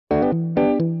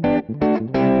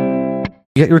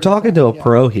You're talking to a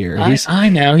pro here. I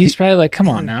know. He's probably like, come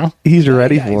on now. He's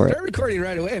ready for it. Start recording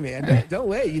right away, man. Don't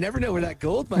wait. You never know where that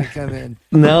gold might come in.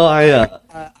 No,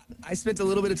 I spent a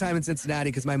little bit of time in Cincinnati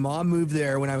because my mom moved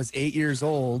there when I was 8 years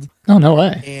old. Oh, no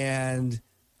way. And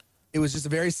it was just a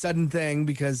very sudden thing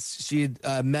because she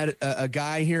had met a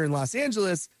guy here in Los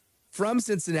Angeles from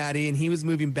Cincinnati, and he was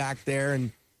moving back there,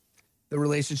 and the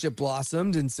relationship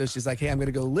blossomed. And so she's like, hey, I'm going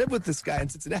to go live with this guy in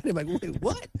Cincinnati. I'm like, wait,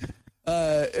 what?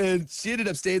 And she ended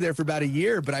up staying there for about a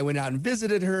year, but I went out and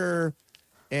visited her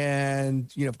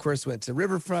and, of course, went to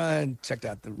Riverfront, checked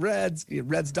out the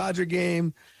Reds Dodger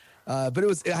game. But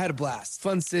I had a blast.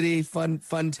 Fun city, fun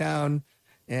town.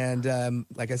 And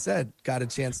like I said, got a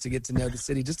chance to get to know the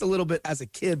city just a little bit as a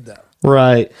kid, though.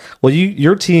 Right. Well,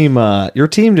 your team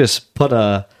just put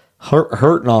a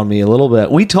hurting on me a little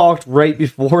bit. We talked right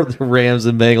before the Rams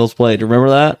and Bengals played. Remember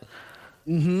that?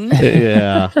 Mm-hmm.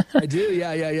 Yeah, I do.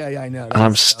 Yeah. I know.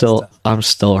 I'm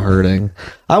still hurting.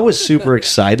 I was super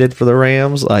excited for the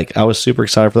Rams. Like, I was super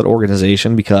excited for that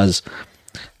organization because,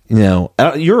 you're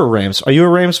a Rams. Are you a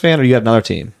Rams fan, or you got another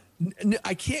team? No,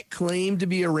 I can't claim to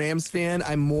be a Rams fan.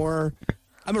 I'm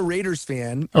a Raiders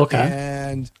fan. Okay.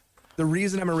 And the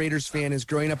reason I'm a Raiders fan is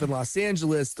growing up in Los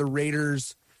Angeles, the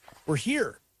Raiders were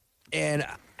here, and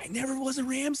I never was a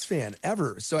Rams fan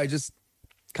ever. So I just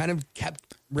kind of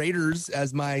kept Raiders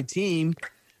as my team.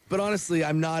 But honestly,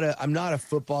 I'm not a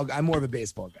football guy. I'm more of a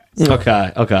baseball guy. So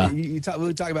Okay. We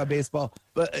talk about baseball,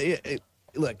 but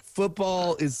look,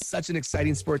 football is such an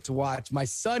exciting sport to watch. My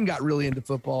son got really into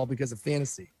football because of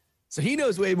fantasy. So he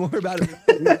knows way more about it.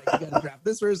 You got to draft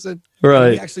this person.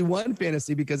 Right. He actually won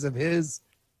fantasy because of his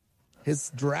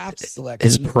draft selection.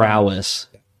 His prowess.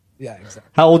 Yeah, exactly.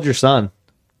 How old's your son?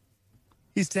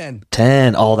 He's 10.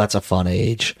 10. Oh, that's a fun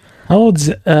age. How old's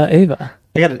Ava?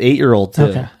 I got an 8-year-old too.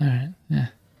 Okay, all right, yeah.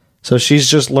 So she's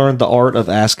just learned the art of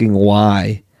asking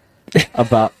why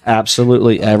about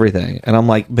absolutely everything. And I'm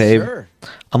like, babe, Sure.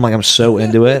 I'm so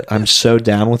into it. I'm so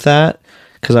down with that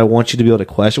because I want you to be able to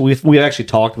question. We actually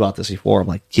talked about this before. I'm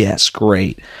like, yes,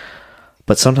 great.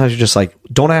 But sometimes you're just like,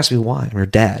 don't ask me why. I'm your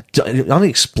dad. Let me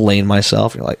explain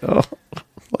myself. You're like, oh,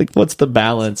 like, what's the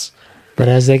balance? But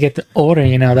as they get older,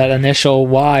 that initial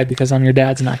why, because I'm your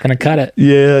dad's not going to cut it.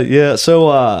 Yeah. So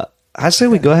I say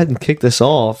we go ahead and kick this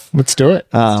off. Let's do it.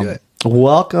 Let's do it.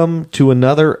 Welcome to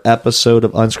another episode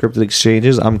of Unscripted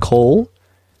Exchanges. I'm Cole.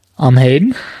 I'm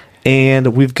Hayden.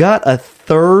 And we've got a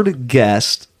third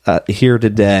guest here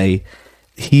today.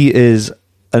 He is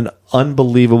an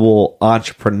unbelievable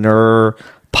entrepreneur,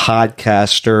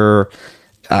 podcaster.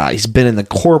 He's been in the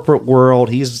corporate world.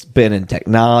 He's been in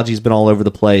technology. He's been all over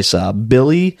the place.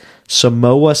 Billy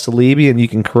Samoa Salibi, and you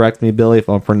can correct me, Billy, if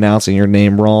I'm pronouncing your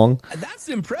name wrong. That's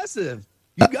impressive.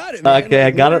 You got it, man. Okay, I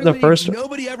got it in the first.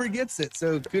 Nobody ever gets it,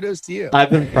 so kudos to you.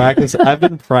 I've been practicing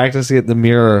at the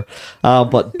mirror.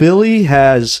 But Billy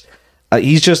has.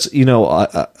 He's just,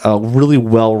 a really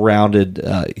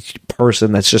well-rounded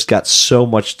person that's just got so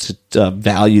much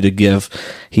value to give.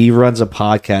 He runs a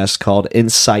podcast called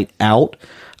Insight Out,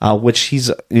 which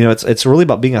he's, it's really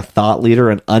about being a thought leader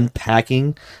and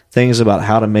unpacking things about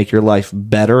how to make your life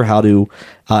better, how to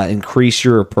increase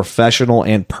your professional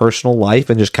and personal life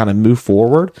and just kind of move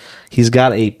forward. He's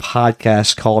got a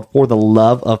podcast called For the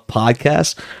Love of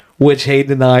Podcasts, which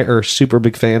Hayden and I are super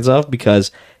big fans of because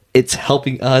it's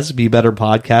helping us be better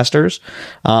podcasters.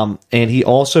 And he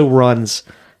also runs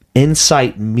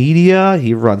Insight Media.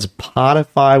 He runs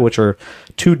Podify, which are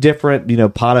two different,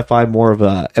 Podify more of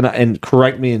a, and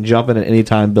correct me and jump in at any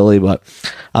time, Billy, but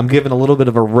I'm giving a little bit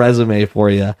of a resume for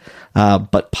you.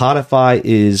 But Podify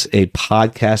is a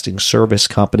podcasting service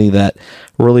company that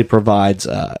really provides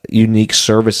unique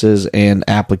services and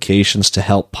applications to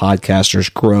help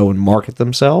podcasters grow and market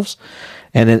themselves.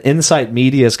 And then Insight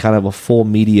Media is kind of a full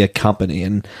media company.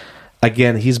 And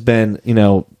again, he's been,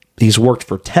 he's worked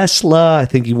for Tesla. I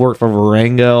think he worked for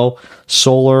Varango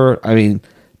Solar. I mean,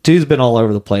 dude's been all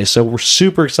over the place. So we're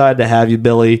super excited to have you,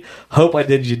 Billy. Hope I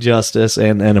did you justice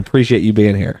and appreciate you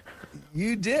being here.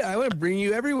 You did. I want to bring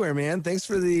you everywhere, man. Thanks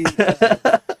for the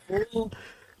full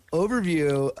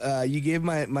overview. You gave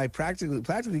my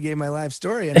practically gave my life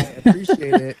story, and I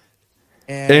appreciate it.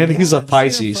 And he's a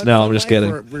Pisces. No, I'm just kidding.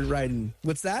 We're riding.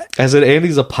 What's that? I said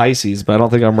Andy's a Pisces, but I don't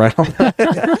think I'm right on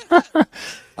that.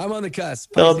 I'm on the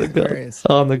cusp. On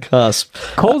the cusp.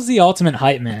 Cole's the ultimate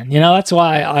hype man. That's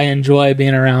why I enjoy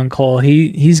being around Cole.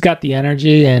 He's got the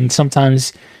energy, and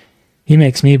sometimes he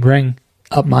makes me bring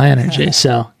up my energy.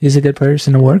 So he's a good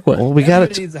person to work with. Well, we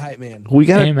Everybody got needs a hype man.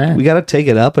 Amen. we got to take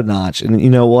it up a notch. And you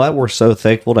know what? We're so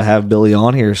thankful to have Billy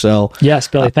on here. So Yes,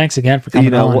 Billy, thanks again for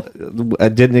coming on. I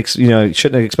didn't, shouldn't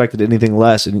have expected anything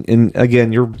less. And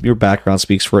again, your background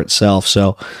speaks for itself.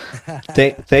 So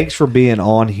thanks for being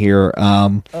on here.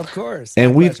 Of course.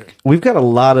 And My pleasure. we've got a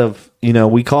lot of,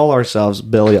 we call ourselves,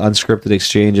 Billy, unscripted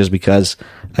exchanges because,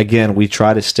 again, we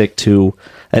try to stick to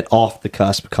an off the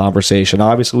cusp conversation.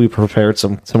 Obviously, we prepared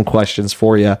some questions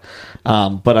for you,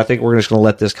 but I think we're just going to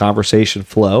let this conversation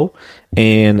flow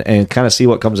and kind of see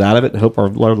what comes out of it, and hope our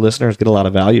listeners get a lot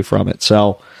of value from it.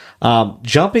 So,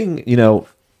 jumping,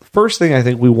 first thing I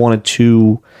think we wanted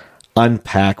to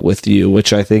unpack with you,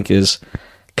 which I think is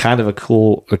kind of a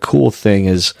cool thing,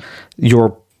 is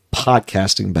your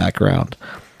podcasting background.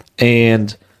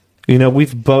 And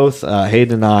we've both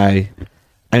Hayden and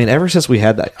I mean, ever since I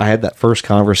had that first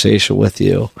conversation with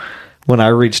you when I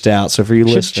reached out. So for you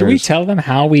listeners, should we tell them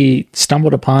how we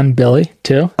stumbled upon Billy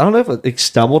too? I don't know if it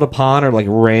stumbled upon or like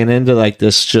ran into like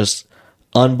this just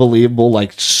unbelievable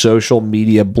like social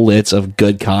media blitz of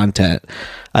good content.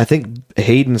 I think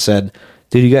Hayden said,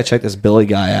 "Dude, you gotta check this Billy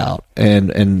guy out,"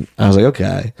 and I was like,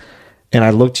 okay. And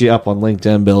I looked you up on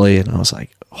LinkedIn, Billy, and I was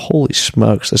like, holy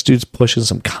smokes, this dude's pushing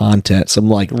some content, some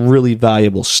like really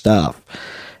valuable stuff.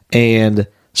 And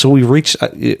so we reached,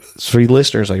 for you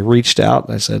listeners, I reached out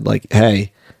and I said, like,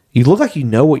 hey, you look like you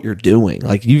know what you're doing.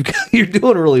 Like you're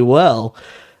doing really well.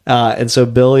 And so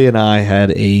Billy and I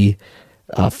had a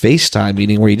FaceTime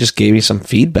meeting where he just gave me some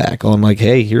feedback on like,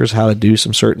 hey, here's how to do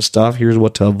some certain stuff. Here's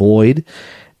what to avoid.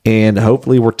 And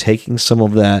hopefully we're taking some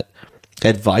of that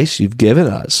advice you've given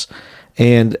us.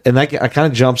 And that kind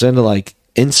of jumps into like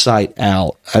Inside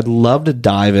Out. I'd love to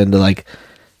dive into like,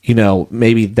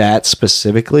 maybe that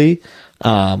specifically.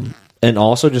 And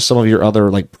also just some of your other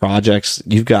like projects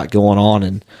you've got going on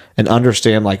and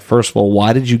understand like, first of all,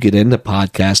 why did you get into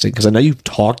podcasting? Because I know you've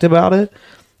talked about it,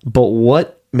 but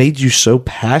what made you so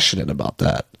passionate about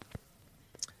that?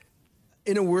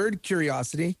 In a word,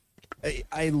 curiosity.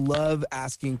 I love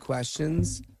asking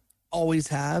questions. Always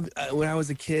have. When I was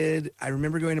a kid, I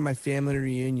remember going to my family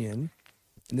reunion,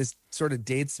 and this sort of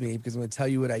dates me because I'm going to tell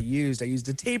you what I used. I used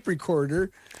a tape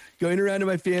recorder, going around to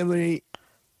my family,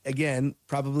 again,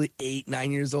 probably 8,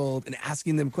 9 years old, and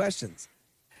asking them questions.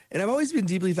 And I've always been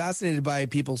deeply fascinated by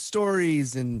people's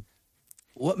stories and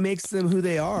what makes them who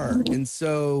they are. And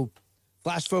so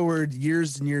flash forward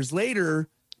years and years later,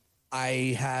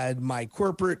 I had my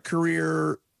corporate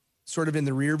career sort of in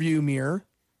the rearview mirror.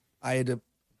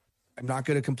 I'm not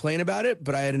going to complain about it,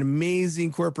 but I had an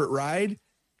amazing corporate ride,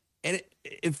 and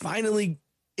it finally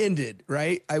ended,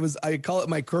 right? I call it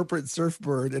my corporate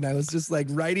surfboard, and I was just like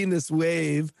riding this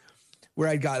wave where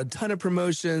I got a ton of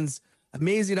promotions,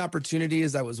 amazing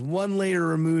opportunities. I was one layer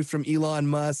removed from Elon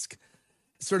Musk,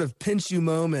 sort of pinch you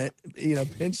moment,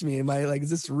 pinch me. Am I like, is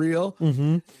this real?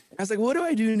 Mm-hmm. I was like, what do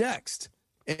I do next?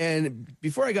 And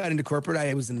before I got into corporate,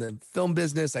 I was in the film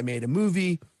business. I made a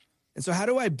movie. And so how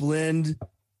do I blend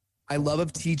my love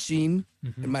of teaching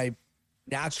and my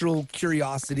natural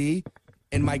curiosity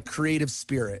and my creative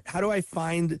spirit? How do I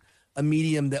find a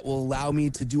medium that will allow me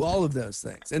to do all of those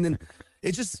things? And then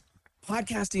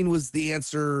podcasting was the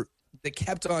answer that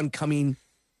kept on coming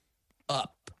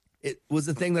up. It was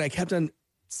the thing that I kept on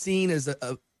seeing as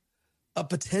a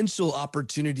potential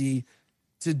opportunity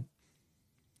to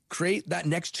create that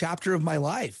next chapter of my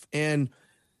life. And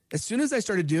as soon as I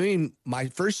started doing my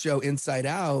first show, Inside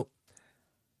Out,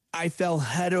 I fell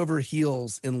head over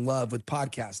heels in love with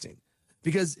podcasting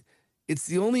because it's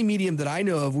the only medium that I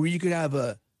know of where you can have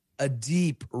a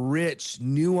deep, rich,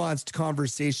 nuanced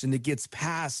conversation that gets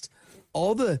past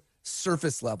all the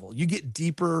surface level. You get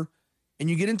deeper and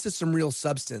you get into some real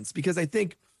substance, because I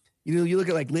think, you look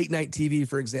at like late night TV,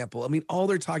 for example. I mean, all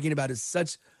they're talking about is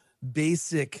such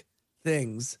basic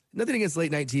things. Nothing against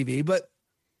late night TV, but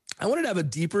I wanted to have a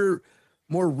deeper,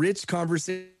 more rich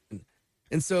conversation.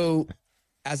 And so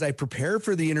as I prepare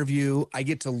for the interview, I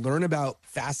get to learn about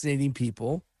fascinating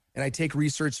people, and I take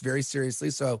research very seriously.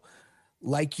 So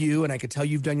like you, and I could tell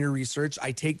you've done your research,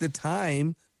 I take the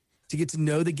time to get to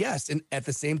know the guest. And at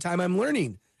the same time, I'm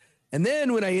learning. And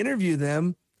then when I interview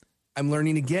them, I'm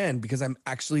learning again, because I'm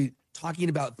actually talking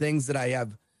about things that I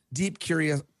have deep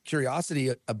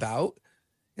curiosity about.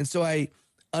 And so I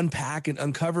unpack and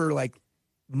uncover like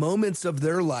moments of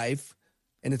their life,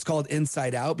 and it's called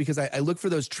Inside Out because I look for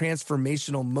those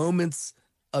transformational moments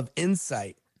of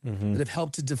insight that have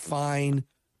helped to define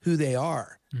who they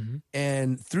are.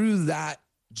 And through that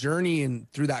journey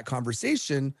and through that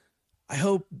conversation, I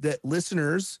hope that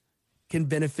listeners can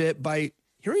benefit by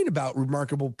hearing about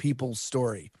remarkable people's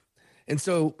story. And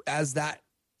so as that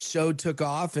show took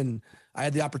off and I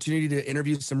had the opportunity to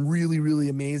interview some really, really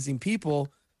amazing people,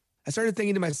 I started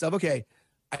thinking to myself, okay,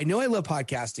 I know I love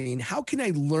podcasting. How can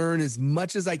I learn as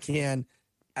much as I can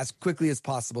as quickly as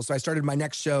possible? So I started my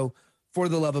next show, For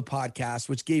the Love of Podcast,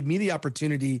 which gave me the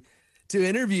opportunity to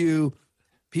interview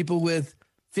people with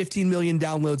 15 million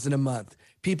downloads in a month,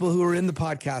 people who are in the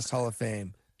Podcast Hall of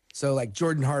Fame. So like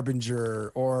Jordan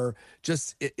Harbinger, or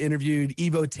just interviewed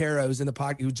Evo Terra, who's in the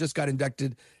pod, who just got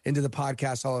inducted into the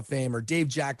Podcast Hall of Fame, or Dave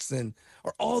Jackson,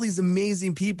 or all these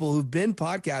amazing people who've been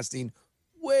podcasting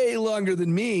way longer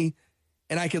than me,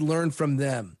 and I could learn from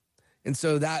them. And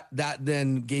so that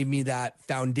then gave me that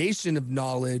foundation of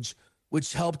knowledge,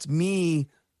 which helped me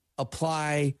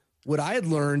apply what I had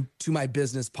learned to my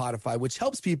business, Podify, which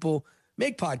helps people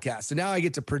make podcasts. So now I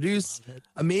get to produce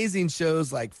amazing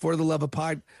shows like For the Love of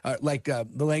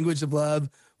The Language of Love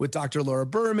with Dr. Laura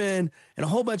Berman, and a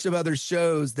whole bunch of other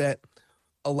shows that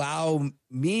allow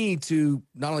me to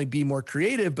not only be more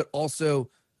creative, but also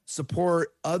support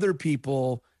other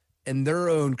people in their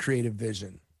own creative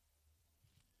vision.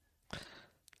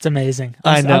 It's amazing.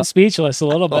 I know. I'm speechless a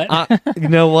little bit. You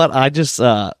know what? I just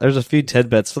there's a few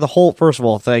tidbits for the whole. First of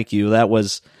all, thank you. That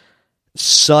was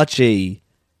such a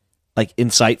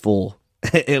insightful.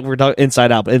 We're talking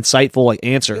inside out, but insightful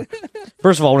answer.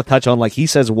 First of all, I want to touch on he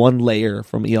says one layer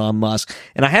from Elon Musk,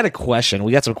 and I had a question.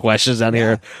 We got some questions down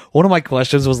here. One of my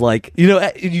questions was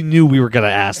you knew we were going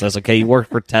to ask this. Okay, you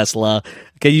worked for Tesla.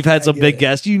 Okay, you've had some big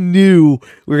guests. You knew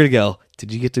we were going to go.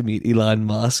 Did you get to meet Elon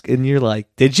Musk? And you're like,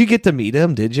 did you get to meet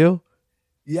him? Did you?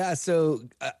 Yeah. So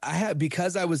I had,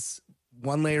 because I was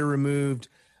one layer removed,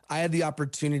 I had the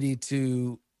opportunity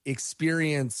to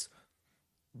experience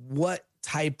what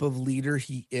type of leader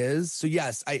he is. So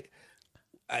yes,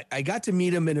 I got to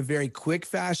meet him in a very quick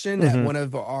fashion at one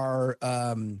of our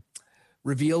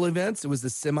reveal events. It was the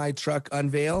semi truck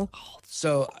unveil.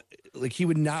 So he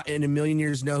would not in a million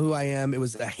years know who I am. It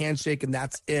was a handshake and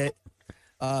that's it.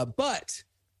 But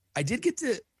I did get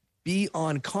to be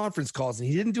on conference calls, and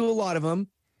he didn't do a lot of them,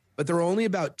 but there were only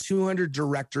about 200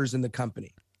 directors in the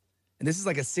company. And this is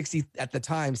like a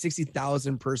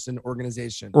 60,000 person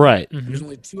organization. Right. Mm-hmm. There's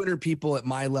only 200 people at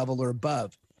my level or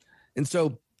above. And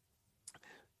so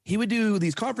he would do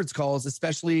these conference calls,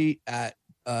 especially at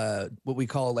what we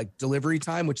call delivery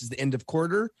time, which is the end of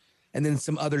quarter, and then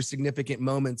some other significant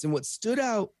moments. And what stood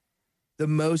out the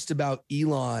most about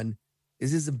Elon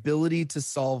is his ability to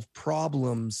solve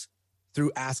problems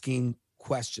through asking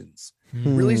questions,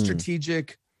 really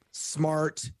strategic,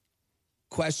 smart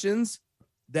questions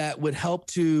that would help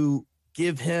to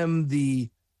give him the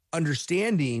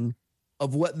understanding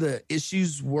of what the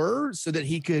issues were so that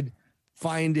he could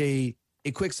find a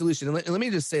quick solution. And let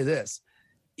me just say this.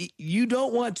 You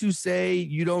don't want to say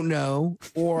you don't know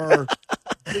or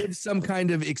give some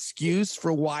kind of excuse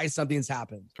for why something's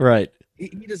happened. Right.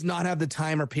 He does not have the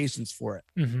time or patience for it.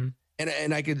 Mm-hmm.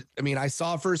 And I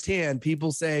saw firsthand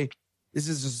people say, this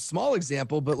is just a small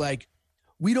example, but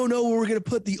we don't know where we're going to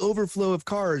put the overflow of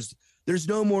cars. There's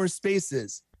no more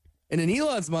spaces. And in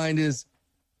Elon's mind is,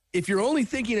 if you're only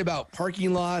thinking about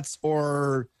parking lots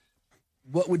or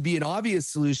what would be an obvious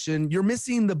solution, you're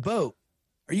missing the boat.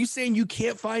 Are you saying you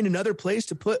can't find another place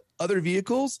to put other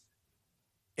vehicles?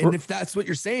 And if that's what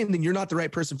you're saying, then you're not the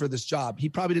right person for this job. He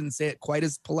probably didn't say it quite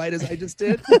as polite as I just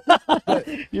did. But,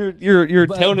 you're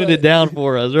toning it down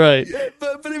for us, right?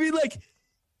 But I mean,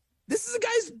 this is a guy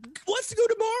who wants to go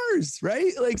to Mars,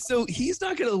 right? So he's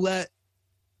not going to let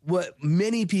what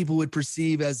many people would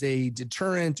perceive as a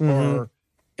deterrent or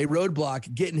a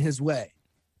roadblock get in his way.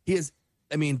 He is,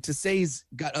 to say he's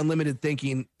got unlimited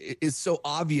thinking is so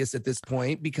obvious at this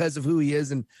point because of who he is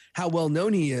and how well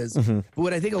known he is. But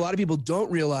what I think a lot of people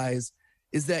don't realize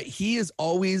is that he is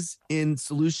always in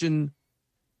solution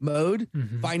mode,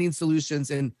 finding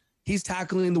solutions, and he's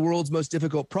tackling the world's most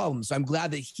difficult problems. So I'm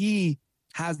glad that he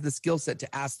has the skill set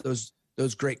to ask those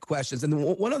great questions. And then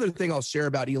one other thing I'll share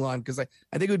about Elon, because I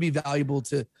think it would be valuable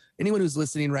to anyone who's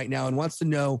listening right now and wants to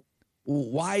know,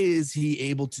 why is he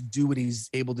able to do what he's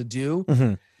able to do?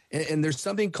 And there's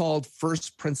something called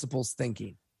first principles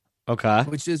thinking. Okay.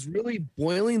 Which is really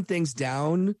boiling things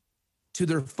down to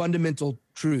their fundamental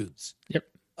truths. Yep.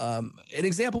 An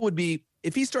example would be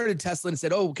if he started Tesla and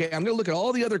said, okay, I'm going to look at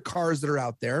all the other cars that are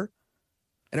out there,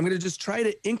 and I'm going to just try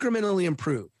to incrementally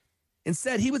improve.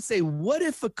 Instead, he would say, what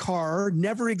if a car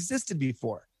never existed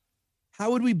before? How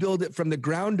would we build it from the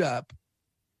ground up,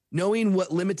 knowing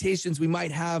what limitations we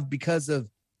might have because of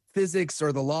physics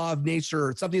or the law of nature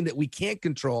or something that we can't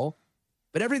control,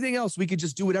 but everything else, we could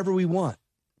just do whatever we want.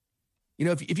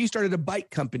 If you started a bike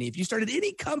company, if you started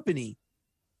any company,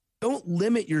 don't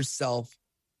limit yourself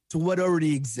to what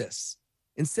already exists.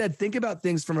 Instead, think about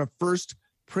things from a first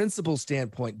principle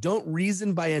standpoint. Don't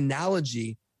reason by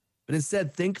analogy, but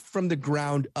instead think from the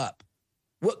ground up.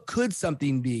 What could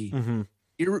something be,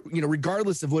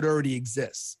 regardless of what already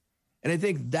exists? And I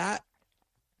think that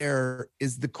there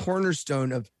is the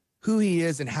cornerstone of who he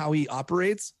is and how he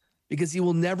operates, because he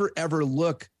will never, ever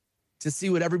look to see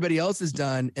what everybody else has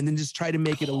done and then just try to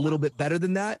make it a little bit better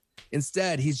than that.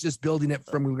 Instead, he's just building it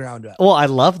from the ground up. Well, I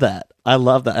love that. I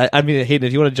mean, Hayden,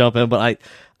 if you want to jump in, but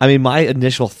I mean, my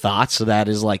initial thoughts to that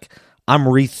is like, I'm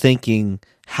rethinking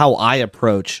how I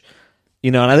approach,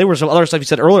 and I think there was some other stuff you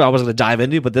said earlier I was going to dive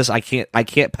into, but this, I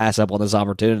can't pass up on this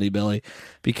opportunity, Billy,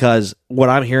 because what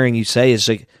I'm hearing you say is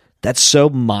like, that's so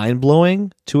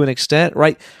mind-blowing to an extent,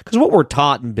 right? Because what we're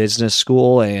taught in business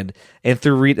school and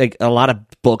through read a lot of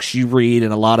books you read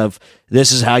and a lot of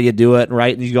this is how you do it,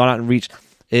 right? And you go out and reach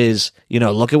is,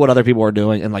 look at what other people are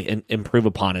doing and like improve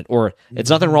upon it. Or it's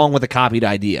nothing wrong with a copied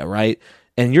idea, right?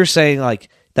 And you're saying like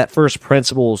that first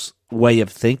principles way of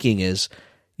thinking is,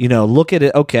 look at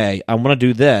it, okay, I want to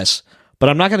do this, but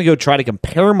I'm not going to go try to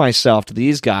compare myself to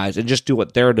these guys and just do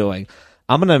what they're doing.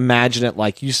 I'm going to imagine it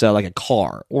like you said, like a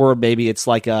car, or maybe it's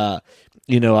like a,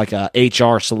 like a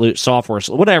HR software,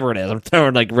 whatever it is. I'm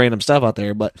throwing like random stuff out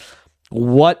there, but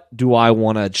what do I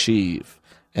want to achieve?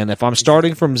 And if I'm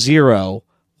starting from zero,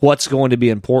 what's going to be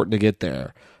important to get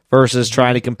there versus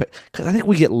trying to compare? Because I think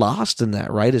we get lost in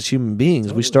that, right? As human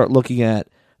beings, we start looking at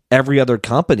every other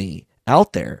company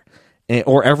out there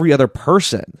or every other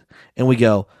person, and we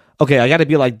go, okay, I got to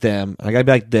be like them, and I got to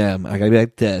be like them, and I got to be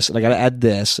like this, and I got to add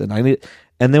this, and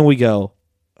then we go,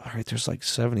 all right, there's like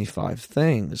 75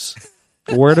 things.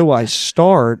 Where do I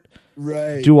start?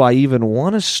 Right. Do I even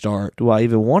want to start? Do I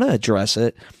even want to address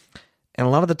it? And a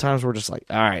lot of the times we're just like,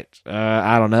 all right,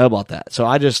 I don't know about that. So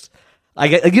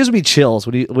it gives me chills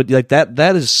when like that.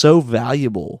 That is so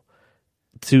valuable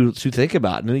to think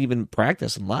about and even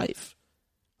practice in life.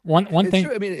 One thing.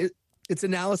 True. I mean, it's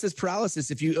analysis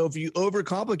paralysis. If you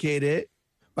overcomplicate it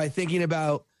by thinking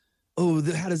about,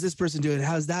 how does this person do it?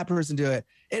 How does that person do it?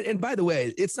 And by the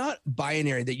way, it's not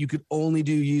binary that you could only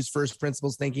use first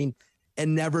principles thinking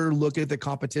and never look at the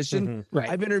competition. Right.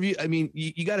 I've interviewed. I mean,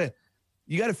 you gotta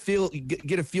get a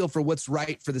feel for what's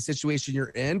right for the situation you're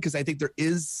in, because I think there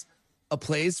is a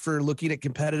place for looking at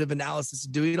competitive analysis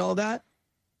and doing all that.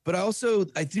 But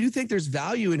I do think there's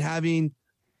value in having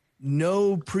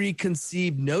no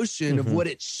preconceived notion of what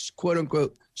it quote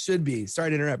unquote should be. Sorry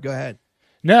to interrupt. Go ahead.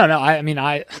 No. I mean,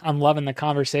 I'm loving the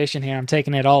conversation here. I'm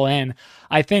taking it all in.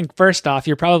 I think first off,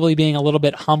 you're probably being a little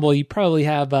bit humble. You probably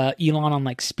have Elon on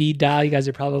like speed dial. You guys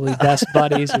are probably best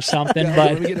buddies or something. Yeah,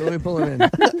 but let me pull him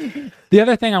in. The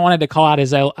other thing I wanted to call out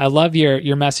is I love your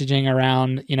messaging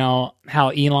around, how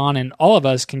Elon and all of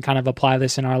us can kind of apply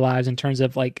this in our lives in terms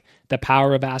of like the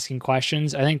power of asking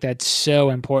questions. I think that's so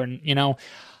important.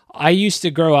 I used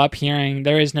to grow up hearing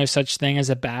there is no such thing as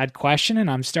a bad question,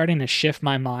 and I'm starting to shift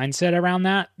my mindset around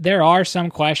that. There are some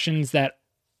questions that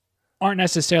aren't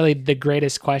necessarily the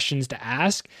greatest questions to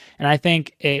ask, and I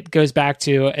think it goes back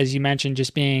to, as you mentioned,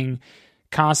 just being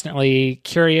constantly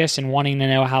curious and wanting to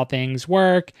know how things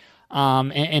work,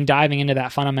 and diving into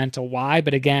that fundamental why.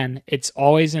 But again, it's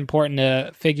always important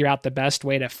to figure out the best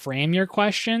way to frame your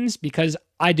questions, because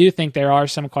I do think there are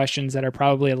some questions that are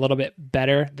probably a little bit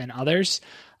better than others.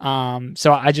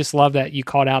 So I just love that you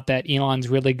called out that Elon's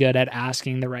really good at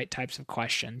asking the right types of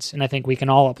questions. And I think we can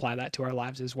all apply that to our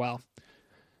lives as well.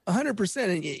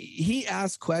 100%. And he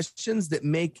asks questions that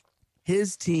make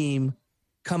his team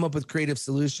come up with creative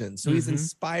solutions. So he's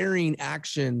inspiring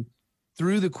action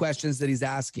through the questions that he's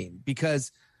asking,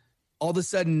 because all of a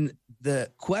sudden the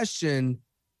question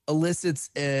elicits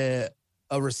a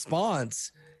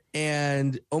response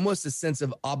and almost a sense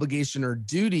of obligation or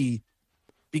duty,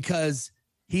 because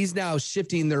he's now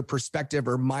shifting their perspective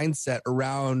or mindset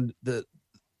around the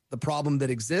problem that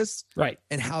exists, right,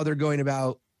 and how they're going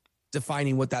about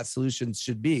defining what that solution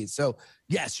should be. So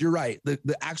yes, you're right.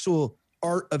 The actual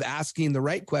art of asking the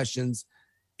right questions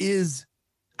is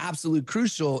absolutely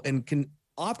crucial and can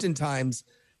oftentimes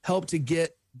help to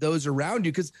get those around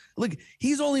you. Because look,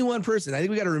 he's only one person. I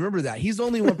think we got to remember that he's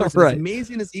only one person. Right. As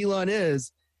amazing as Elon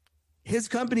is, his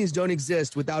companies don't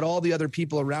exist without all the other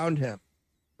people around him,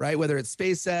 right? Whether it's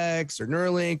SpaceX or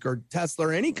Neuralink or Tesla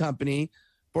or any company,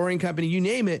 Boring Company, you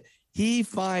name it, he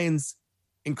finds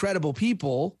incredible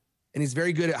people, and he's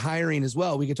very good at hiring as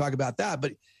well. We can talk about that,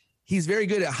 but he's very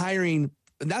good at hiring.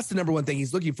 And that's the number one thing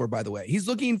he's looking for, by the way. He's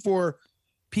looking for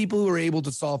people who are able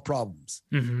to solve problems.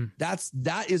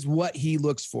 That is what he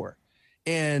looks for.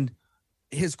 And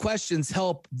his questions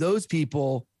help those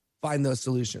people find those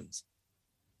solutions.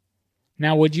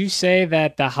 Now, would you say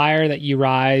that the higher that you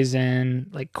rise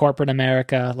in like corporate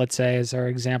America, let's say as our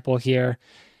example here,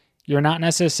 you're not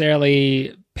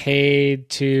necessarily paid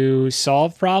to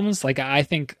solve problems? Like I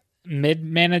think mid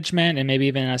management and maybe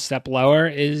even a step lower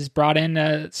is brought in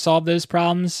to solve those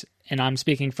problems. And I'm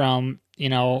speaking from,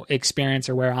 experience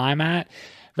or where I'm at,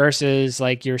 versus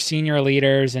like your senior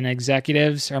leaders and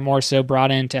executives are more so brought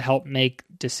in to help make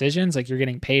decisions. Like you're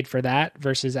getting paid for that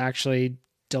versus actually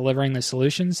delivering the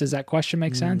solutions. Does that question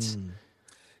make sense?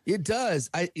 It does.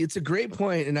 It's a great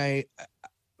point. And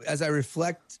as I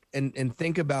reflect and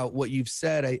think about what you've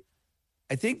said,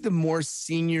 I think the more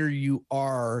senior you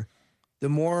are, the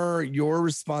more your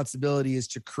responsibility is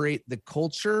to create the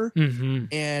culture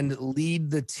and lead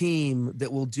the team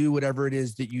that will do whatever it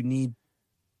is that you need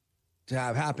to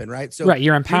have happen. Right. So right.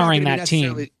 You're empowering that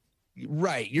team.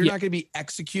 Right. You're not going to be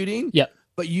executing. Yep.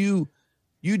 But you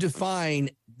define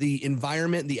the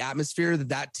environment, the atmosphere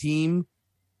that team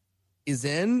is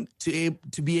in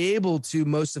to be able to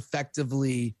most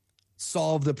effectively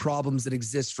solve the problems that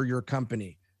exist for your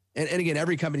company. And again,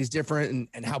 every company is different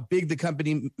and how big the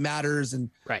company matters. And,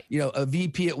 right. A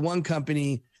VP at one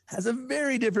company has a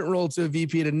very different role to a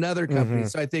VP at another company.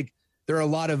 So I think there are a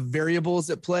lot of variables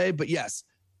at play, but yes,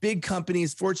 big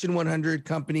companies, Fortune 100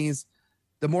 companies,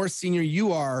 the more senior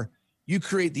you are, you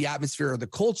create the atmosphere or the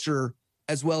culture,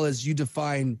 as well as you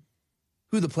define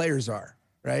who the players are,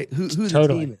 right? Who the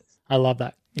team is. I love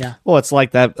that. Yeah. Well, it's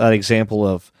like that example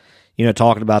of,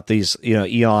 talking about these,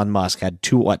 Elon Musk had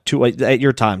at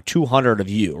your time, 200 of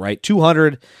you, right?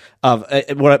 200 of,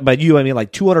 by you, I mean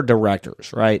like 200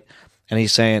 directors, right? And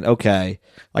he's saying, okay,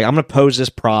 like I'm going to pose this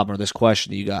problem or this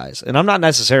question to you guys. And I'm not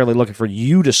necessarily looking for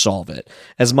you to solve it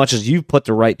as much as you've put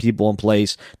the right people in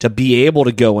place to be able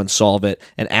to go and solve it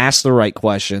and ask the right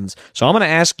questions. So I'm going to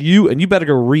ask you, and you better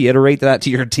go reiterate that to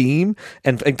your team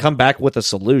and come back with a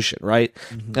solution, right?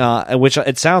 Which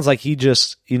it sounds like he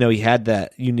just, he had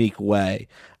that unique way.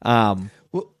 Go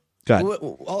ahead.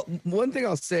 One thing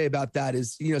I'll say about that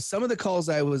is, some of the calls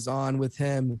I was on with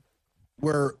him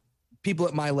were people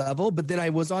at my level, but then I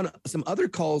was on some other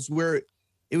calls where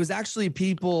it was actually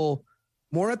people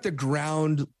more at the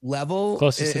ground level.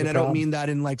 And I don't mean that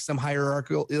in like some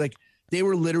hierarchical, like they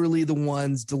were literally the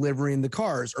ones delivering the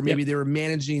cars, or maybe they were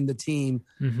managing the team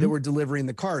that were delivering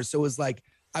the cars. So it was like,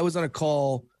 I was on a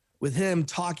call with him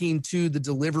talking to the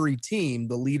delivery team,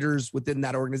 the leaders within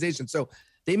that organization. So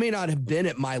they may not have been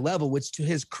at my level, which to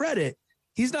his credit,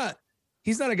 he's not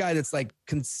a guy that's like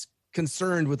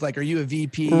concerned with like, are you a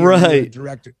VP or a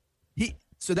director?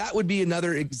 So that would be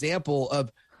another example of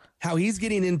how he's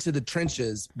getting into the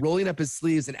trenches, rolling up his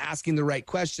sleeves and asking the right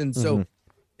questions. So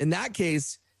in that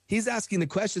case, he's asking the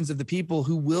questions of the people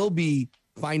who will be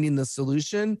finding the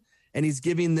solution, and he's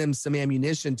giving them some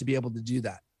ammunition to be able to do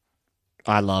that.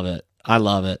 I love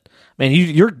it. Man,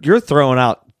 you're throwing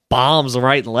out bombs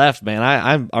right and left,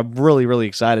 man. I'm really, really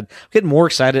excited. I'm getting more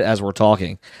excited as we're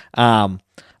talking.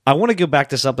 I want to go back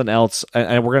to something else,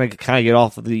 and we're going to kind of get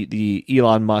off of the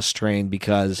Elon Musk train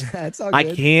because I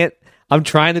can't. I'm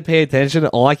trying to pay attention.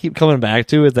 All I keep coming back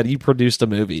to is that he produced a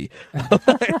movie,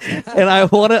 and I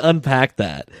want to unpack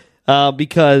that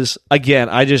because, again,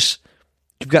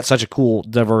 you've got such a cool,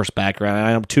 diverse background. And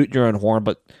I'm tooting your own horn,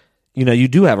 but you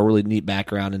do have a really neat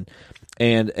background,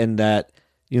 and that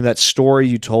that story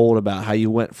you told about how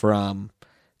you went from,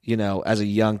 as a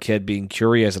young kid being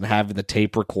curious and having the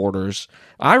tape recorders.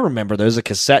 I remember those, the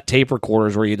cassette tape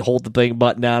recorders where you'd hold the thing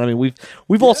button down. I mean,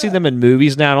 we've all seen them in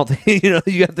movies now. I don't think,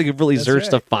 you have to really search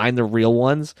to find the real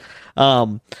ones.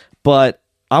 But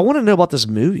I want to know about this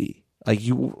movie. Like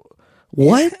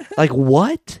what? Like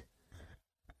what?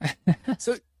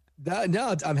 So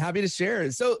no, I'm happy to share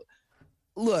it. So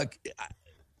look,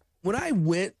 when I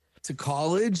went to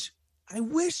college, I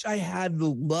wish I had the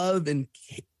love and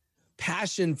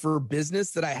passion for business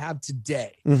that I have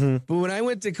today. But when I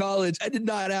went to college, I did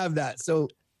not have that. So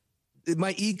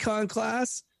my econ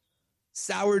class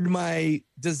soured my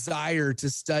desire to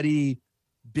study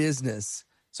business.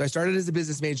 So I started as a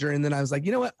business major, and then I was like,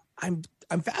 you know what? I'm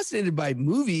fascinated by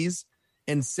movies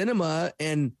and cinema,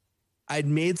 and I'd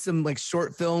made some like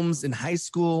short films in high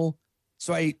school.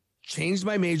 So I changed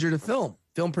my major to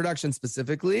film production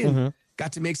specifically, and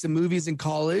got to make some movies in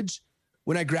college.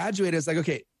 When I graduated, I was like,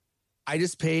 okay, I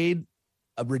just paid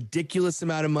a ridiculous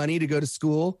amount of money to go to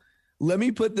school. Let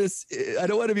me put this. I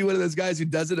don't want to be one of those guys who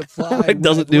doesn't apply.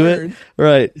 Doesn't do it.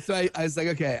 Right. So I was like,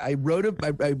 okay, I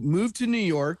moved to New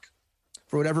York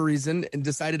for whatever reason and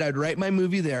decided I'd write my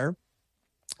movie there.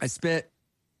 I spent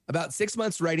about 6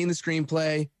 months writing the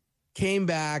screenplay, came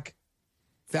back,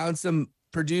 found some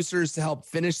producers to help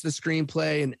finish the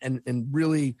screenplay and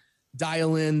really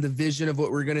dial in the vision of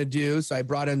what we're going to do. So I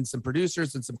brought in some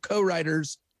producers and some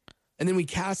co-writers, and then we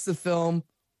cast the film,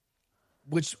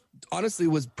 which honestly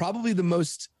was probably the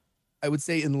most, I would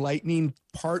say, enlightening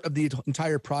part of the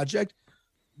entire project,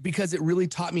 because it really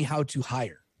taught me how to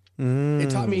hire. It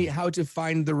taught me how to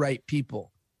find the right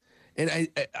people. And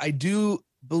I do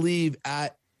believe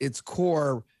at its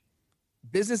core,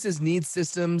 businesses need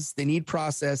systems, they need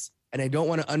process, and I don't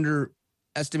want to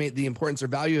underestimate the importance or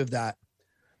value of that.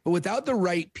 But without the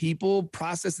right people,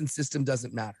 process and system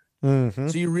doesn't matter.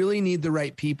 So you really need the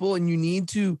right people, and you need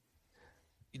to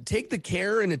take the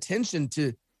care and attention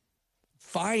to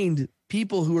find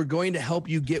people who are going to help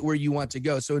you get where you want to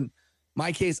go. So in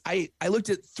my case, I looked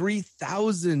at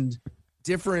 3,000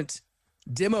 different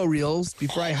demo reels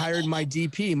before I hired my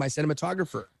DP, my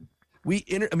cinematographer.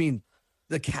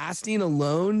 The casting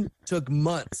alone took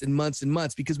months and months and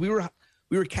months, because we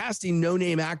were casting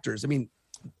no-name actors. I mean,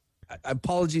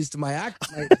 apologies to my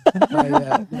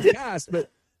cast,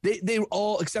 but they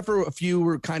all, except for a few,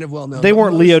 were kind of well known. They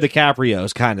weren't Leo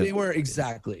DiCaprio's kind of. They were,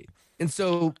 exactly. And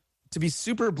so, to be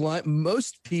super blunt,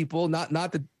 most people, not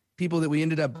the people that we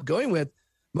ended up going with,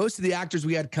 most of the actors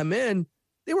we had come in,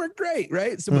 they weren't great,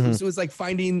 right? So, so it was like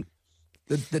finding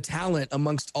the talent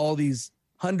amongst all these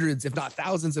hundreds, if not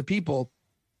thousands of people,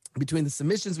 between the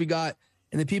submissions we got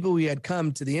and the people we had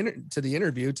come to the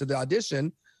interview, to the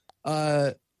audition.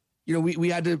 We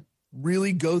had to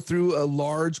really go through a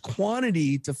large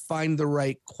quantity to find the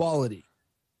right quality.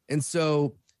 And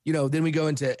so, then we go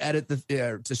into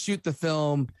to shoot the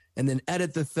film, and then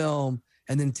edit the film,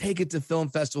 and then take it to film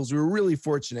festivals. We were really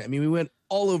fortunate. I mean, we went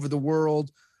all over the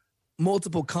world,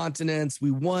 multiple continents.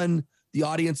 We won the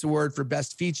Audience Award for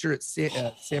Best Feature at San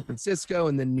Francisco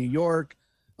and then New York.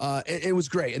 It was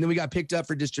great. And then we got picked up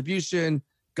for distribution,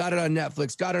 got it on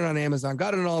Netflix, got it on Amazon,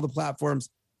 got it on all the platforms.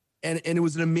 And it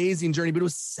was an amazing journey, but it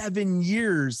was 7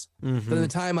 years from the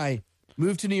time I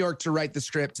moved to New York to write the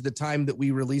script to the time that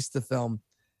we released the film.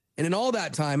 And in all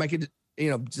that time, I could,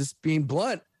 just being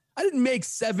blunt, I didn't make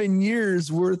 7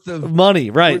 years worth of money,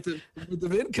 right? Worth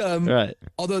of income, right?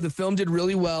 Although the film did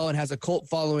really well and has a cult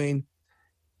following,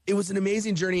 it was an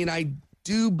amazing journey. And I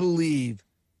do believe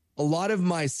a lot of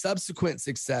my subsequent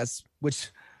success,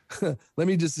 which let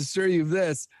me just assure you of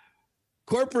this,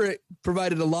 corporate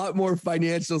provided a lot more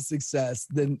financial success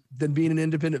than being an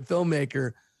independent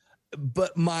filmmaker.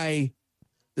 But the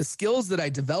skills that I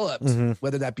developed,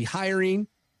 whether that be hiring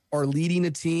or leading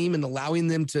a team and allowing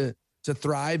them to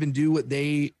thrive and do what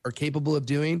they are capable of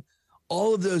doing,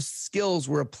 all of those skills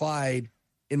were applied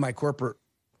in my corporate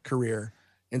career.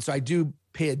 And so I do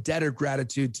pay a debt of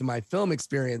gratitude to my film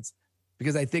experience,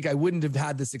 because I think I wouldn't have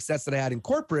had the success that I had in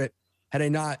corporate had I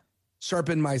not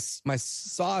sharpened my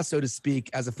saw, so to speak,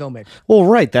 as a filmmaker. Well,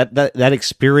 right. That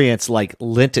experience like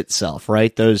lent itself,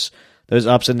 right? Those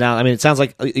ups and downs. I mean, it sounds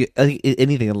like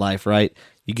anything in life, right?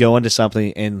 You go into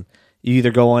something and you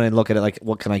either go on and look at it like,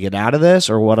 what can I get out of this,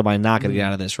 or what am I not going to get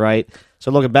out of this, right?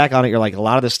 So looking back on it, you're like, a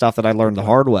lot of this stuff that I learned the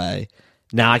hard way,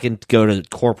 now I can go to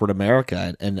corporate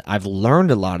America, and I've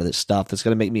learned a lot of this stuff that's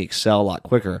going to make me excel a lot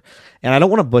quicker. And I don't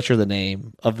want to butcher the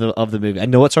name of the movie. I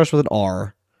know it starts with an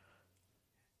R.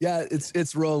 Yeah,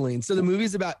 it's rolling. So the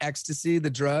movie's about ecstasy,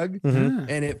 the drug,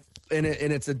 and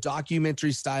it's a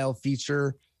documentary style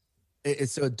feature.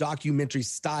 It's a documentary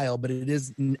style, but it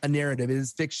is a narrative. It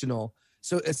is fictional.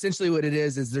 So essentially what it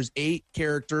is there's 8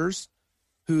 characters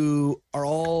who are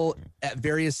all at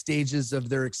various stages of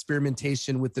their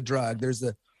experimentation with the drug. There's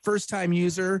a first-time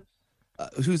user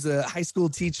who's a high school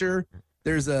teacher.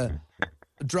 There's a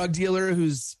drug dealer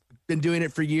who's been doing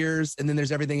it for years. And then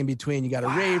there's everything in between. You got a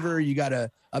raver, you got a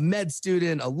med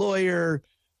student, a lawyer.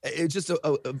 It's just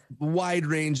a wide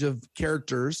range of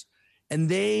characters. And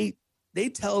they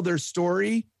tell their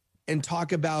story and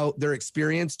talk about their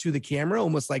experience to the camera,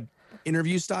 almost like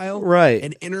interview style. Right.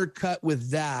 And intercut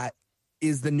with that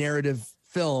is the narrative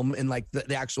film and like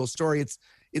the actual story.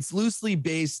 It's loosely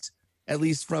based, at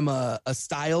least from a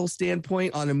style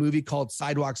standpoint, on a movie called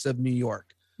Sidewalks of New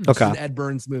York. Okay. It's an Ed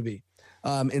Burns movie.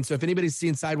 And so if anybody's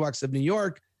seen Sidewalks of New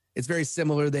York, it's very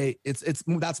similar.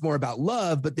 That's more about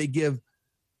love, but they give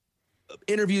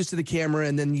interviews to the camera,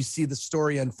 and then you see the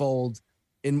story unfold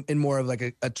in more of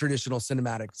like a traditional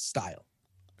cinematic style.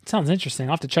 Sounds interesting.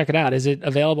 I'll have to check it out. Is it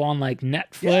available on like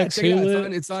Netflix? Yeah,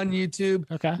 it's on YouTube.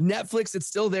 Okay. Netflix, it's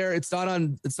still there. It's not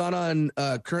on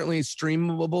currently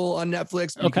streamable on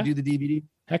Netflix, but you can do the DVD.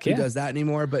 Heck yeah. Who does that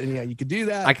anymore? But yeah, you could do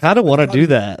that. I kind of want to do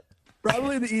that.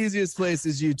 Probably the easiest place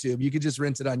is YouTube. You could just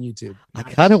rent it on YouTube. I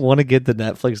kind of want to get the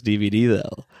Netflix DVD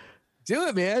though. Do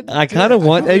it, man. I kind of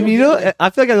want. I mean, I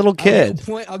feel like a little kid.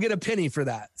 I'll get a penny for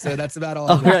that. So that's about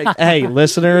all. All right, hey,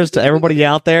 listeners, to everybody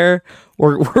out there,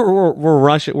 we're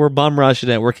rushing, we're bum rushing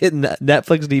it. We're getting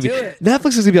Netflix DVD.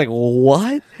 Netflix is gonna be like,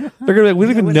 what? They're gonna be like, we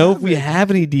don't even know if we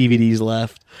have any DVDs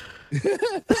left.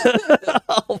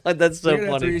 Oh, that's so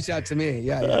funny. Have to reach out to me.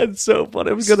 Yeah. That's so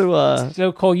funny. I'm gonna.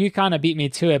 So Cole, you kind of beat me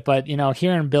to it, but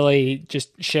hearing Billy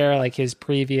just share like his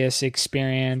previous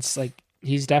experience, like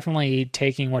he's definitely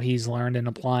taking what he's learned and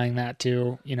applying that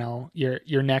to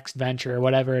your next venture,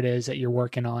 whatever it is that you're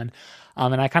working on.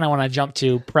 And I kind of want to jump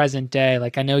to present day.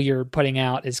 Like I know you're putting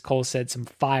out, as Cole said, some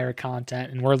fire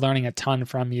content, and we're learning a ton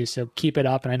from you. So keep it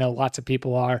up, and I know lots of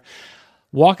people are.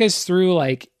 Walk us through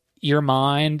like your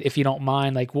mind, if you don't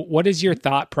mind, like what is your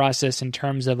thought process in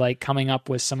terms of like coming up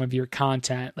with some of your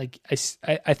content? Like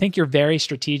I think you're very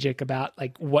strategic about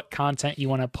like what content you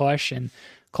want to push, and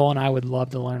Cole and I would love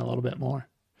to learn a little bit more.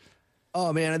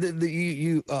 Oh man,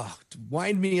 you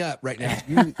wind me up right now.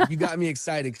 You got me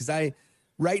excited because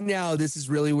right now this is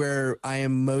really where I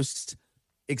am most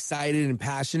excited and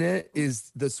passionate,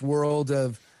 is this world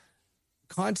of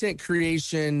content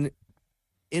creation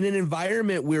in an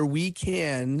environment where we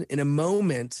can, in a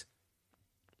moment,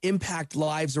 impact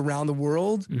lives around the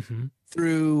world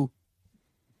through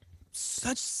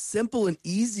such simple and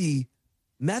easy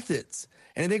methods.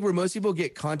 And I think where most people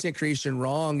get content creation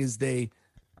wrong is they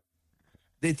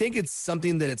think it's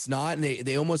something that it's not, and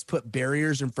they almost put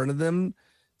barriers in front of them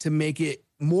to make it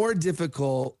more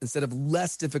difficult instead of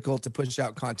less difficult to push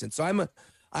out content. So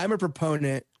I'm a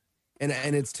proponent,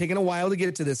 and it's taken a while to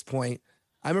get to this point.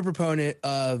 I'm a proponent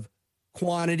of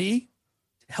quantity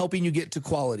helping you get to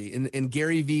quality. And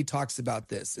Gary Vee talks about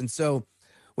this. And so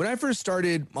when I first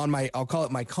started on I'll call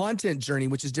it my content journey,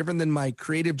 which is different than my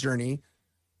creative journey.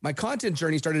 My content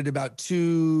journey started about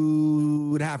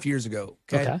 2.5 years ago.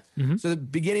 Okay. So the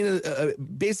beginning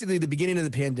of basically the beginning of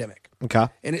the pandemic. Okay.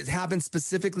 And it happened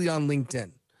specifically on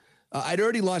LinkedIn. I'd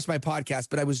already launched my podcast,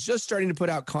 but I was just starting to put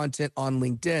out content on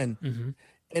LinkedIn.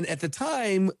 And at the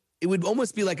time, it would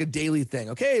almost be like a daily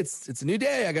thing. Okay, it's a new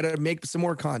day. I got to make some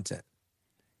more content.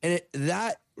 And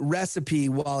that recipe,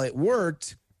 while it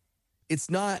worked, it's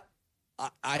not,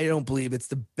 I don't believe it's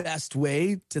the best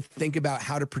way to think about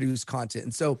how to produce content.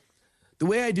 And so the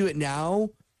way I do it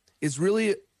now is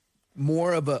really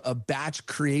more of a batch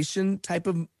creation type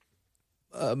of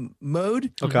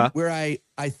mode. Okay. Where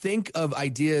I think of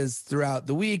ideas throughout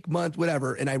the week, month,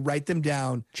 whatever, and I write them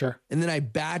down. Sure. And then I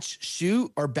batch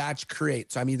shoot or batch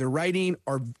create. So I'm either writing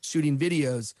or shooting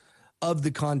videos of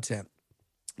the content.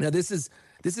 Now this is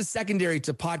secondary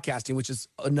to podcasting, which is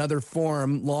another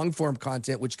form, long form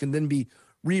content, which can then be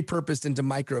repurposed into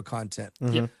micro content.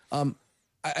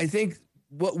 I think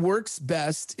what works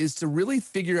best is to really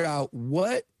figure out,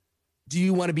 what do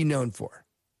you want to be known for?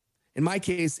 In my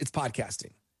case, it's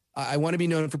podcasting. I want to be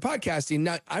known for podcasting.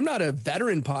 Now, I'm not a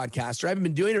veteran podcaster. I haven't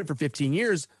been doing it for 15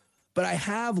 years, but I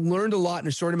have learned a lot in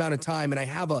a short amount of time. And I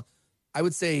have I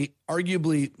would say,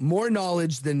 arguably more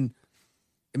knowledge than,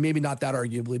 maybe not that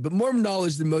arguably, but more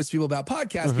knowledge than most people about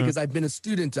podcasts because I've been a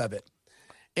student of it.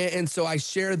 And so I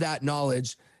share that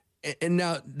knowledge. And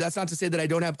now that's not to say that I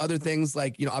don't have other things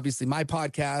like, obviously my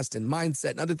podcast and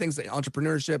mindset and other things like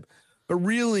entrepreneurship, but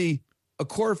really a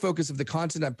core focus of the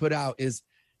content I put out is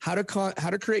how to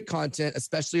create content,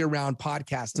 especially around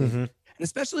podcasting and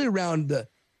especially around the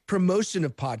promotion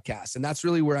of podcasts. And that's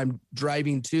really where I'm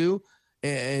driving to,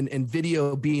 and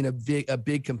video being a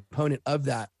big component of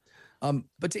that.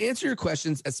 But to answer your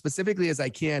questions as specifically as I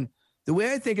can, the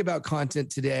way I think about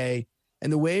content today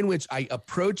and the way in which I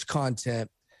approach content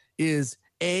is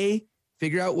A,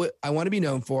 figure out what I want to be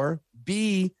known for.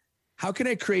 B, how can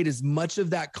I create as much of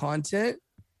that content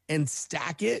and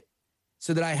stack it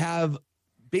so that I have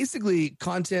basically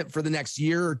content for the next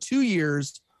year or 2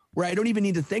 years where I don't even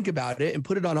need to think about it and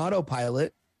put it on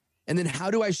autopilot. And then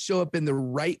how do I show up in the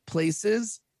right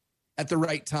places at the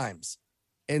right times?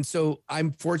 And so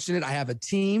I'm fortunate. I have a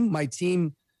team. My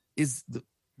team is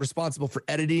responsible for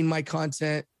editing my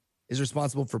content, is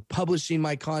responsible for publishing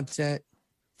my content,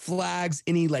 flags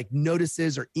any like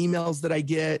notices or emails that I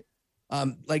get.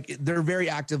 Like they're very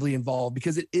actively involved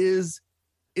because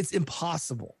it's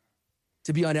impossible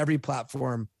to be on every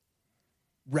platform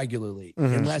regularly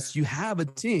unless you have a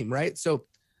team, right? So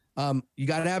you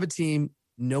got to have a team,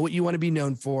 know what you want to be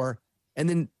known for, and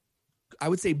then I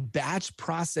would say batch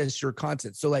process your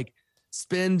content. So like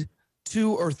spend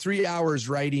 2 or 3 hours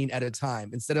writing at a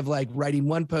time instead of like writing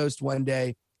one post one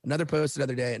day another post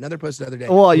another day, another post another day.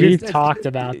 Well, We've talked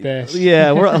about this.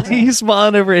 Yeah, he's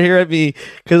smiling over here at me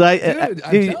because Dude,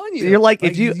 I'm telling you, you're like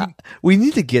if we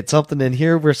need to get something in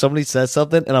here where somebody says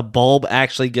something and a bulb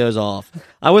actually goes off.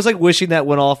 I was like wishing that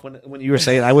went off when you were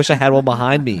saying. I wish I had one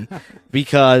behind me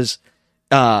because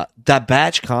that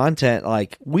batch content,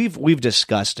 like we've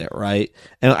discussed it, right?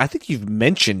 And I think you've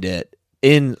mentioned it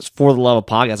in For the Love of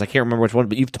Podcast. I can't remember which one,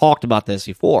 but you've talked about this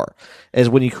before. Is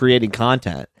when you're creating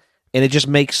content. And it just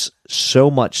makes so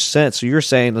much sense. So you're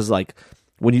saying is like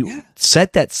when you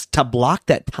set that to block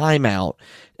that time out,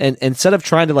 and instead of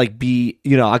trying to like be,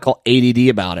 I call ADD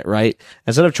about it, right?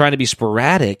 Instead of trying to be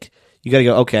sporadic, you got to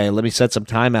go, okay, let me set some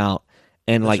time out.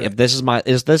 And like, if this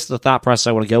is this the thought process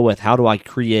I want to go with? How do I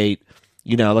create,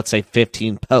 let's say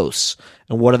 15 posts,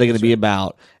 and what are they going to be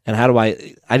about? And how do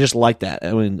I just like that.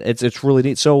 I mean, it's really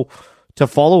neat. So to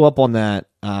follow up on that,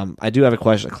 I do have a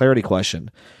clarity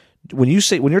question. When you're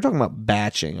talking about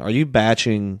batching, are you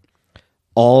batching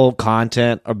all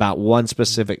content about one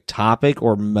specific topic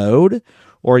or mode,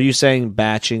 or are you saying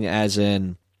batching as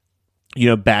in,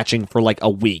 batching for like a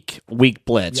week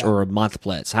blitz or a month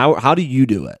blitz? How do you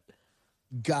do it?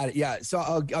 Got it. Yeah. So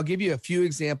I'll give you a few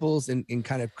examples and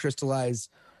kind of crystallize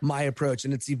my approach,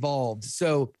 and it's evolved.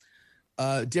 So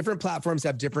different platforms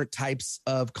have different types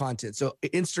of content. So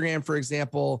Instagram, for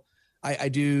example, I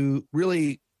do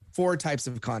really 4 types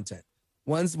of content.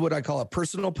 One's what I call a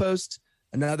personal post.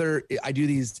 Another, I do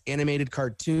these animated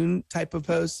cartoon type of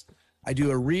posts. I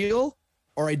do a reel,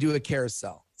 or I do a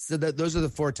carousel. So those are the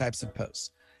 4 types of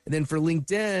posts. And then for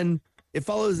LinkedIn, it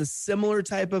follows a similar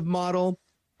type of model,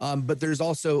 but there's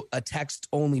also a text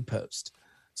only post.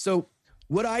 So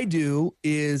what I do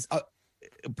is a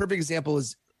perfect example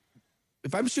is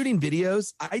if I'm shooting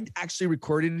videos, I actually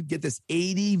get this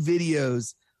 80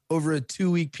 videos over a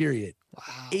 2-week period.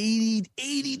 Wow.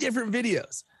 80 different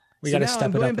videos. We got to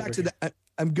step it up.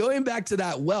 I'm going back to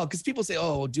that because people say,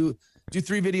 oh, do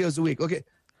 3 videos a week. Okay.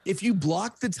 If you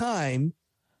block the time,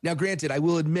 now granted, I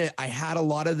will admit I had a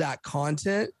lot of that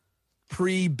content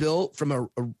pre-built from a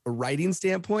writing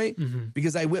standpoint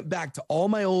because I went back to all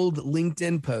my old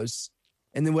LinkedIn posts.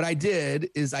 And then what I did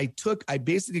is I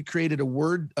basically created a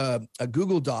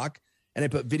Google Doc, and I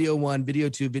put video 1, video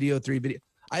 2, video 3, video.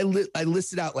 I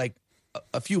listed out like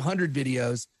a few hundred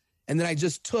videos. And then I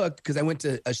just because I went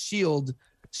to a shield.ai,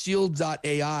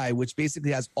 which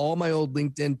basically has all my old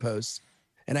LinkedIn posts.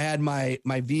 And I had my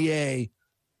VA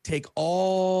take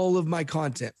all of my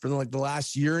content from like the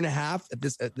last year and a half.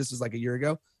 This was like a year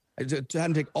ago. I had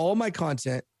to take all my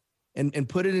content and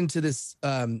put it into this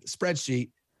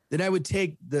spreadsheet. Then I would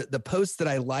take the posts that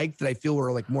I liked, that I feel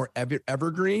were like more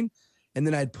evergreen. And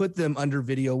then I'd put them under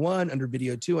video 1, under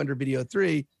video 2, under video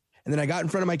 3. And then I got in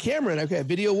front of my camera and okay,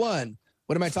 video 1.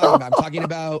 What am I talking about? I'm talking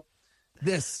about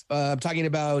this. I'm talking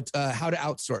about how to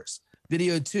outsource.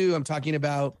 Video 2, I'm talking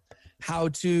about how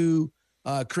to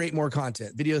create more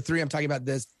content. Video 3, I'm talking about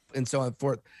this, and so on and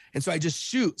forth. And so I just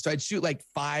shoot. So I'd shoot like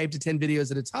 5 to 10 videos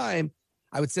at a time.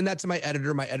 I would send that to my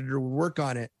editor. My editor would work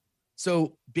on it.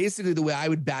 So basically the way I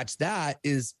would batch that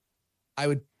is I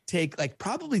would take like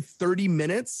probably 30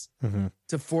 minutes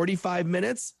to 45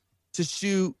 minutes to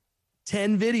shoot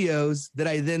 10 videos that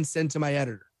I then send to my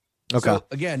editor. Okay. So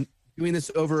again, doing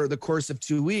this over the course of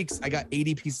 2 weeks, I got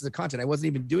 80 pieces of content. I wasn't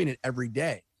even doing it every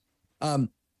day.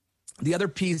 The other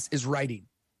piece is writing.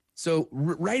 So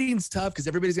writing's tough because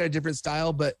everybody's got a different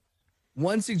style, but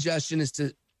one suggestion is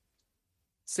to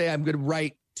say, I'm going to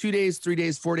write 2 days, 3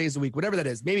 days, 4 days a week, whatever that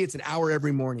is. Maybe it's an hour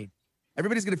every morning.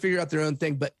 Everybody's going to figure out their own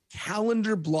thing, but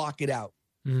calendar block it out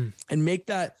and make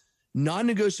that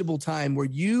non-negotiable time where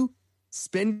you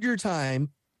spend your time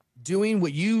doing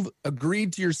what you've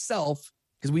agreed to yourself,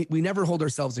 because we never hold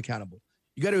ourselves accountable.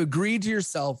 You got to agree to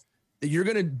yourself that you're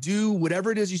going to do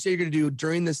whatever it is you say you're going to do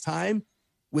during this time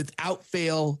without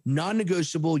fail,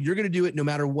 non-negotiable. You're going to do it no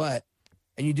matter what.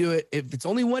 And you do it. If it's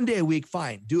only 1 day a week,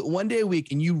 fine. Do it 1 day a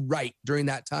week and you write during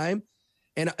that time.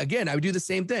 And again, I would do the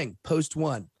same thing. Post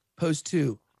 1, post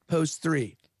 2, post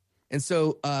 3. And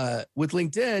so with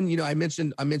LinkedIn, I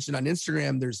mentioned on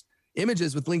Instagram, there's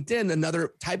images. With LinkedIn.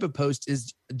 Another type of post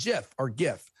is GIF or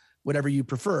GIF, whatever you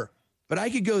prefer. But I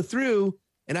could go through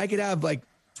and I could have like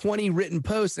 20 written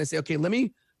posts. And I say, okay, let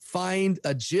me find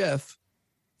a GIF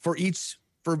for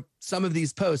some of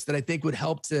these posts that I think would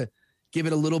help to give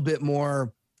it a little bit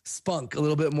more spunk, a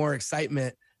little bit more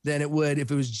excitement than it would if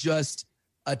it was just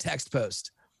a text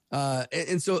post.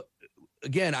 And so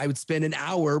again, I would spend an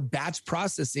hour batch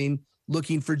processing,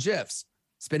 looking for GIFs,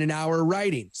 spend an hour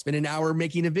writing, spend an hour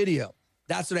making a video.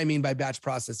 That's what I mean by batch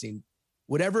processing.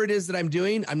 Whatever it is that I'm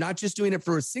doing, I'm not just doing it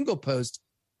for a single post.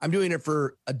 I'm doing it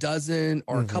for a dozen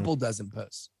or a couple dozen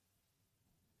posts.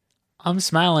 I'm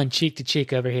smiling cheek to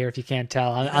cheek over here, if you can't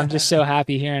tell. I'm just so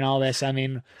happy hearing all this. I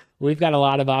mean, we've got a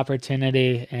lot of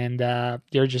opportunity, and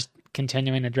you're just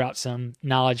continuing to drop some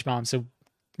knowledge bombs. So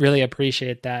really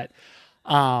appreciate that.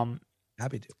 Happy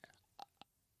to.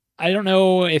 I don't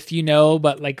know if you know,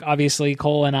 but like obviously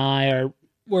Cole and I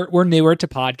we're newer to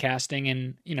podcasting,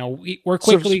 and you know we're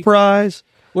quickly surprise.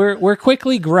 We're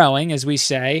quickly growing, as we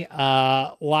say.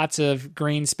 Lots of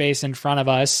green space in front of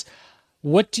us.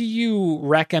 What do you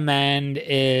recommend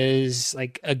is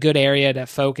like a good area to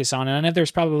focus on? And I know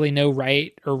there's probably no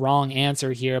right or wrong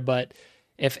answer here, but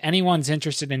if anyone's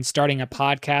interested in starting a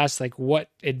podcast, like what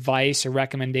advice or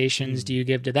recommendations do you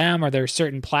give to them? Are there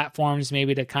certain platforms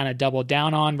maybe to kind of double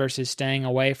down on versus staying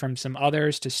away from some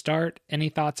others to start? Any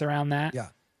thoughts around that? Yeah.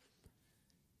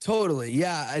 Totally.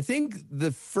 Yeah. I think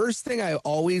the first thing I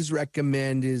always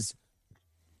recommend is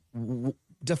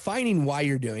defining why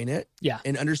you're doing it. Yeah.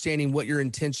 And understanding what your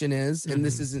intention is. And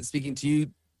this isn't speaking to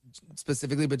you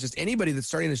specifically, but just anybody that's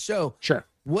starting a show. Sure.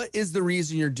 What is the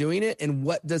reason you're doing it, and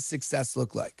what does success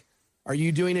look like? Are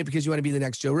you doing it because you want to be the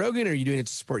next Joe Rogan? Are you doing it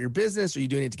to support your business? Are you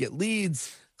doing it to get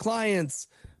leads, clients,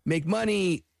 make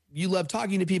money? You love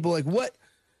talking to people, like what?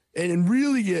 And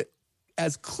really get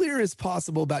as clear as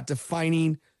possible about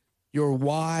defining your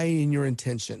why and your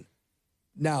intention.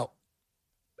 Now,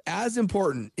 as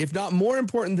important, if not more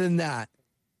important than that,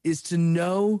 is to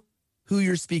know who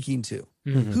you're speaking to.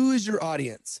 Who is your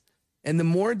audience? And the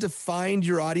more defined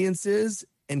your audience is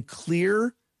and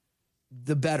clear,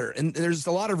 the better. And there's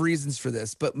a lot of reasons for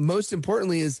this, but most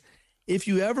importantly is if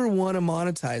you ever want to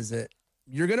monetize it,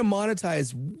 you're going to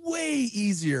monetize way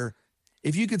easier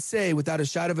if you could say without a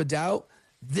shadow of a doubt,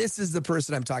 this is the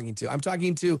person I'm talking to. I'm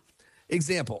talking to,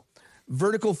 example,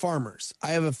 vertical farmers.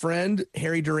 I have a friend,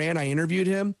 Harry Duran. I interviewed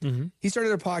him. He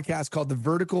started a podcast called the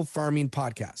Vertical Farming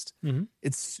Podcast.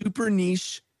 It's super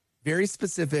niche, very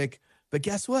specific, but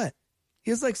guess what? He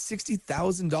has like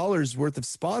 $60,000 worth of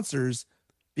sponsors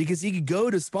because he could go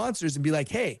to sponsors and be like,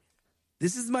 hey,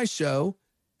 this is my show.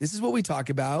 This is what we talk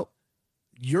about.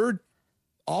 You're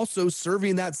also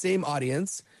serving that same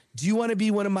audience. Do you want to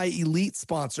be one of my elite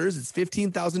sponsors? It's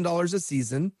 $15,000 a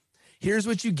season. Here's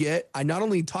what you get. I not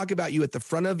only talk about you at the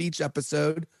front of each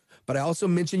episode, but I also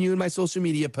mention you in my social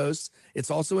media posts.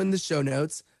 It's also in the show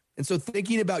notes. And so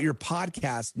thinking about your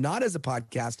podcast, not as a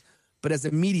podcast, but as a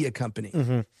media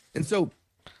company. And so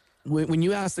when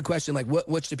you ask the question, like,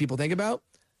 what should people think about?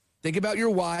 Think about your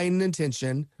why and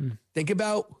intention. Think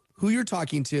about who you're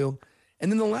talking to. And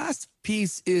then the last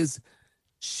piece is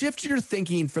shift your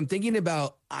thinking from thinking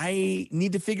about, I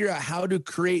need to figure out how to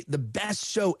create the best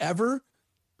show ever,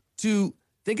 to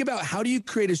think about how do you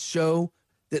create a show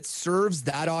that serves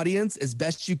that audience as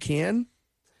best you can?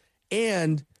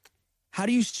 And how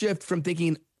do you shift from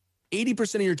thinking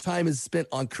 80% of your time is spent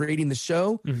on creating the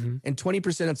show and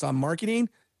 20% it's on marketing,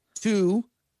 to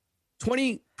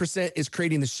 20% is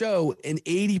creating the show and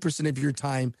 80% of your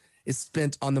time is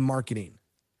spent on the marketing.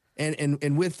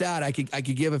 And with that, I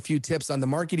could give a few tips on the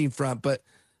marketing front, but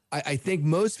I think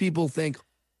most people think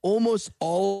almost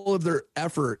all of their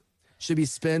effort should be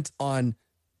spent on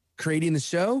creating the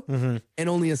show, and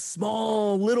only a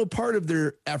small little part of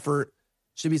their effort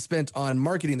should be spent on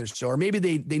marketing their show. Or maybe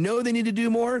they know they need to do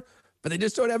more, but they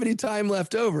just don't have any time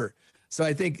left over. So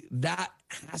I think that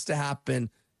has to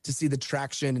happen to see the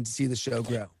traction and to see the show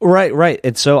grow. Right.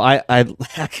 And so I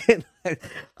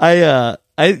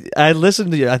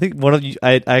listened to you. I think one of you,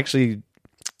 I actually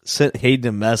sent Hayden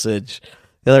a message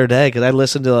the other day because I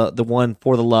listened to the one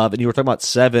For the Love, and you were talking about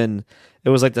 7. It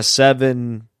was like the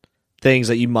 7 things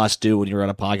that you must do when you're on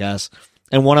a podcast,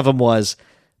 and one of them was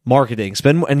marketing.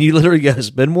 And you literally go,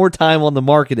 spend more time on the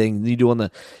marketing than you do on the,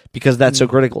 because that's so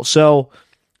critical. So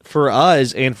for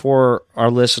us and for our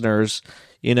listeners,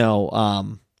 you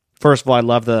know, first of all, I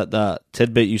love the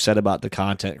tidbit you said about the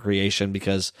content creation,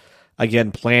 because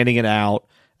again, planning it out,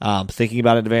 thinking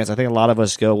about it in advance. I think a lot of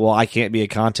us go, well, I can't be a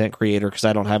content creator because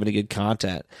I don't have any good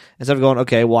content. Instead of going,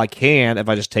 okay, well, I can if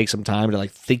I just take some time to like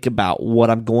think about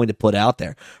what I'm going to put out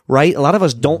there, right? A lot of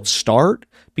us don't start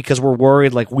because we're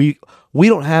worried like we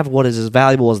don't have what is as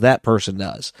valuable as that person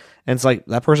does. And it's like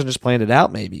that person just planned it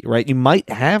out maybe, right? You might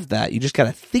have that. You just got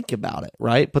to think about it,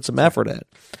 right? Put some effort in.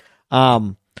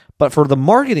 But for the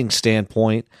marketing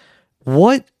standpoint,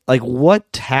 what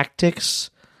tactics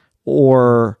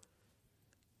or,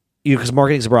 you know, because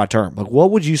marketing is a broad term, like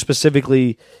what would you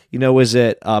specifically, you know, is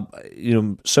it,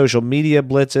 social media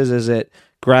blitzes? Is it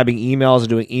grabbing emails and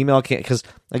doing email? Because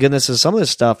again, some of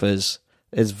this stuff is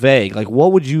vague. Like,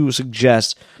 what would you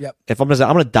suggest if I'm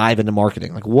going to dive into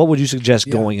marketing? Like, what would you suggest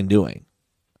going and doing?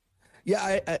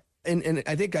 Yeah, and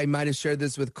I think I might have shared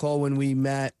this with Cole when we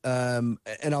met, and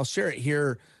I'll share it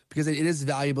here because it is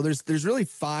valuable. There's really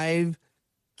 5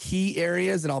 key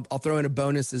areas, and I'll throw in a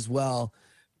bonus as well,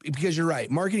 because you're right.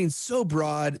 Marketing's so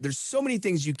broad. There's so many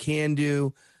things you can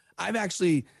do. I've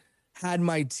actually had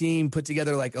my team put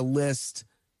together like a list,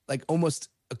 like almost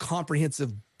a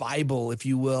comprehensive Bible, if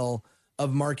you will,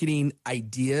 of marketing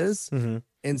ideas. Mm-hmm.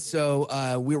 And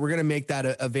so we're going to make that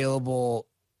available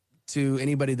to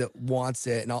anybody that wants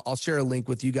it. And I'll share a link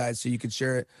with you guys so you can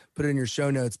share it, put it in your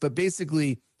show notes. But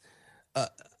basically,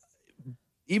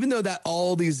 even though that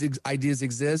all these ideas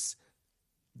exist,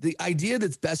 the idea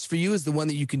that's best for you is the one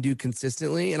that you can do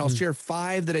consistently. And I'll share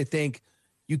 5 that I think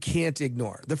you can't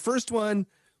ignore. The first one,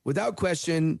 without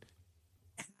question,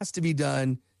 has to be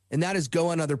done. And that is go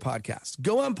on other podcasts.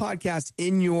 Go on podcasts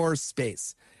in your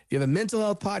space. If you have a mental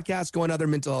health podcast, go on other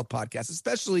mental health podcasts,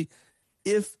 especially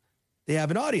if they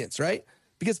have an audience, right?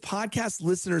 Because podcast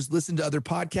listeners listen to other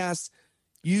podcasts.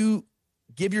 You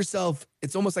give yourself,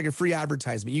 it's almost like a free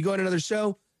advertisement. You go on another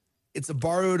show, it's a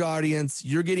borrowed audience.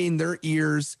 You're getting their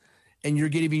ears and you're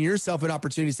giving yourself an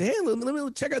opportunity to say, hey, let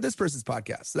me check out this person's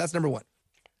podcast. So that's number 1.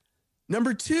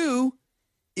 Number 2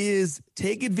 is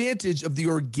take advantage of the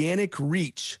organic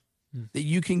reach that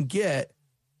you can get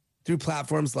through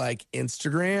platforms like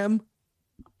Instagram,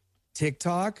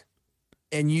 TikTok,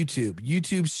 and YouTube.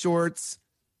 YouTube Shorts,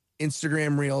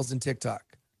 Instagram Reels, and TikTok.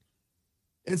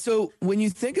 And so when you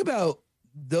think about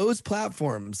those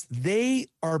platforms, they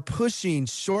are pushing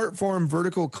short form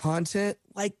vertical content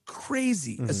like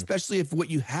crazy, especially if what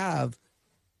you have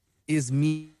is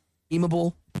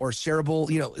memeable or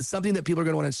shareable, something that people are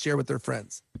going to want to share with their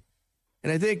friends.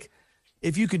 And I think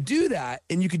if you could do that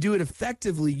and you could do it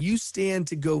effectively, you stand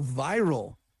to go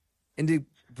viral and to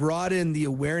broaden the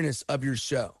awareness of your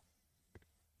show.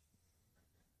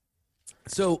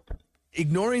 So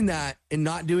ignoring that and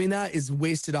not doing that is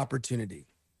wasted opportunity.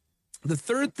 The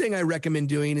third thing I recommend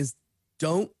doing is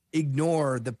don't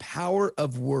ignore the power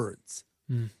of words.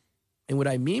 And what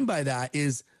I mean by that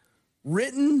is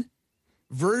written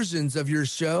versions of your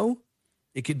show.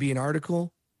 It could be an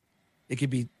article. It could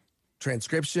be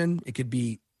transcription. It could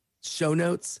be show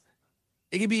notes.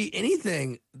 It could be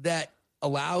anything that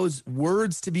allows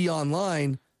words to be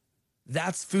online.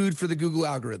 That's food for the Google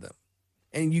algorithm.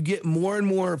 And you get more and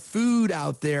more food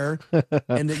out there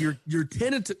and that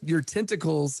your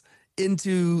tentacles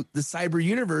into the cyber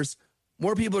universe,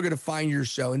 more people are going to find your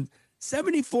show. And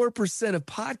 74% of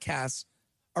podcasts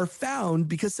are found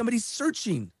because somebody's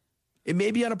searching. It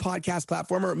may be on a podcast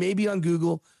platform or it may be on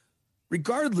Google.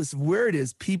 Regardless of where it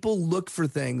is, people look for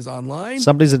things online.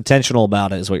 Somebody's intentional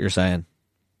about it is what you're saying.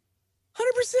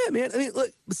 100%, man. I mean,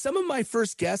 look, some of my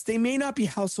first guests, they may not be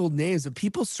household names, but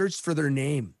people search for their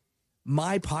name.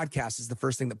 My podcast is the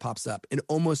first thing that pops up in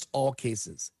almost all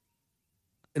cases.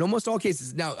 In almost all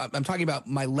cases. Now, I'm talking about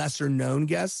my lesser known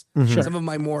guests. Mm-hmm. Some of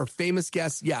my more famous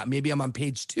guests, yeah, maybe I'm on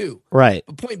page 2. Right.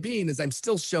 The point being is I'm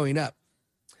still showing up.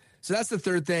 So that's the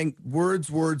third thing. Words.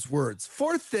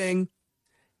 Fourth thing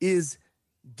is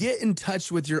get in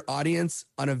touch with your audience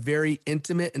on a very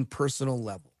intimate and personal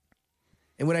level.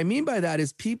 And what I mean by that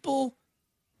is people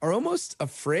are almost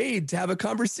afraid to have a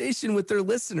conversation with their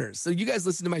listeners. So you guys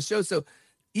listen to my show. So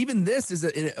even this is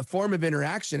a form of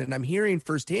interaction, and I'm hearing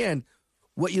firsthand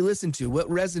what you listened to, what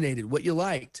resonated, what you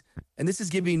liked. And this is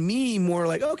giving me more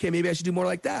like, okay, maybe I should do more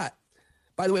like that.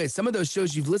 By the way, some of those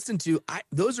shows you've listened to,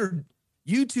 those are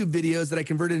YouTube videos that I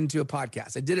converted into a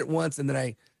podcast. I did it once and then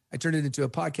I turned it into a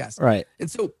podcast. Right.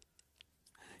 And so,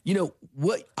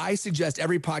 what I suggest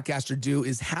every podcaster do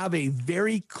is have a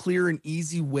very clear and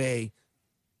easy way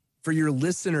for your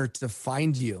listener to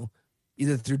find you,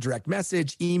 either through direct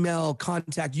message, email,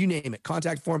 contact, you name it,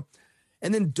 contact form.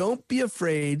 And then don't be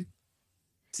afraid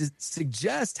to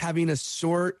suggest having a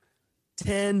short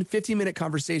 10, 15-minute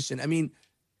conversation. I mean,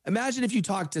 imagine if you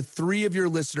talk to 3 of your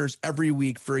listeners every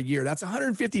week for a year. That's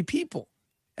 150 people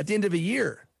at the end of a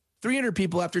year, 300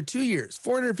 people after 2 years,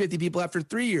 450 people after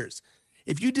 3 years.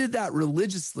 If you did that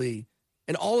religiously,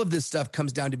 and all of this stuff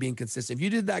comes down to being consistent. If you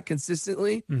did that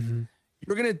consistently,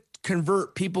 you're going to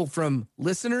convert people from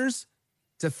listeners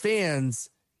to fans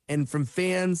and from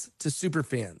fans to super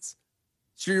fans.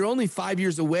 So you're only 5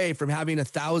 years away from having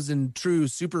 1,000 true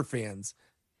super fans.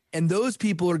 And those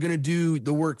people are going to do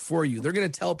the work for you. They're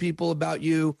going to tell people about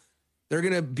you. They're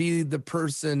going to be the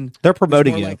person they're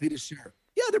promoting more you. likely to share.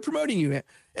 Yeah, they're promoting you.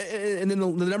 And then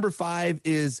the number 5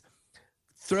 is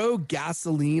throw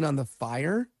gasoline on the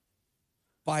fire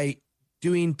by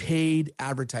doing paid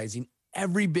advertising.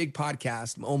 Every big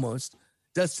podcast almost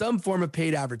does some form of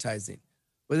paid advertising,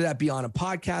 whether that be on a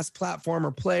podcast platform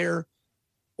or player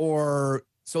or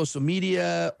social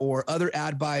media or other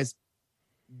ad buys.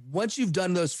 Once you've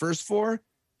done those first 4,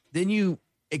 then you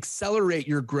accelerate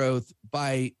your growth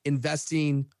by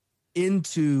investing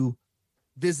into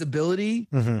visibility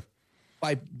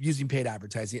by using paid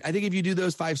advertising. I think if you do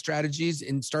those 5 strategies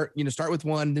and start with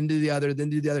one, then do the other, then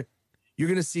do the other, you're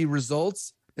going to see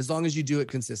results as long as you do it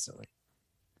consistently.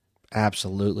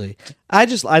 Absolutely. I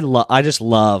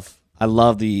love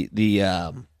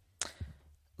the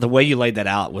way you laid that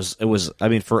out was, I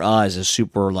mean, for us is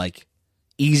super like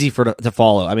easy to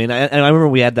follow. I mean, and I remember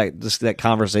we had that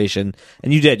conversation,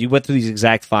 and you went through these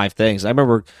exact 5 things. I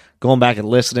remember going back and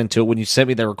listening to it when you sent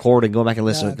me the recording, going back and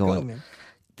listening, going,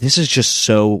 this is just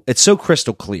it's so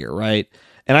crystal clear, right?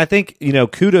 And I think,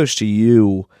 kudos to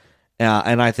you.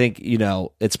 And I think,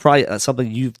 it's probably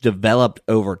something you've developed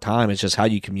over time. It's just how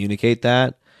you communicate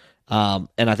that.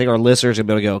 And I think our listeners are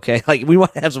going to go, okay, like we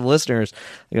want to have some listeners,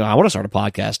 I want to start a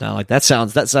podcast now. Like that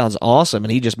sounds awesome.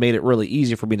 And he just made it really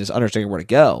easy for me to understand where to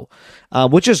go,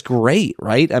 which is great,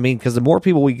 right? I mean, because the more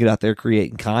people we get out there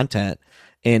creating content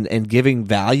and giving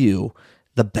value,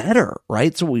 the better,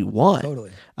 right? That's what we want,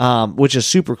 totally. Which is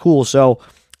super cool. So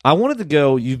I wanted to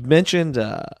go, you've mentioned,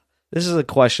 this is a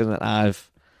question that I've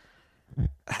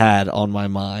had on my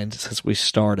mind since we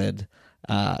started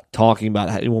talking about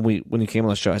how, when you came on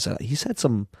the show. I said he's had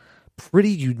some pretty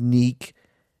unique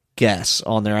guests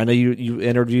on there. I know you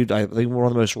interviewed, I think one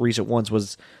of the most recent ones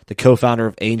was the co-founder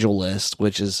of AngelList,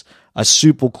 which is a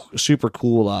super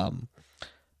cool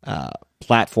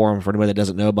platform for anybody that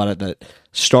doesn't know about it, that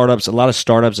a lot of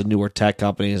startups and newer tech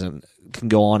companies and can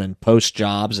go on and post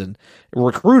jobs and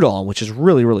recruit on, which is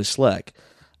really, really slick.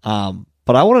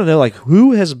 But I want to know, like,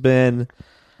 who has been,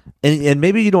 and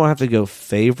maybe you don't have to go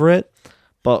favorite,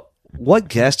 but what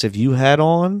guest have you had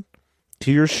on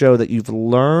to your show that you've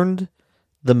learned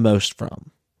the most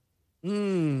from?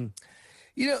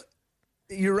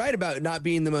 You're right about not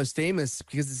being the most famous,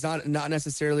 because it's not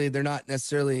necessarily, they're not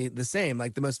necessarily the same.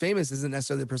 Like the most famous isn't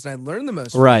necessarily the person I learned the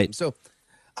most right. from. So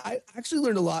I actually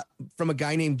learned a lot from a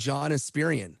guy named John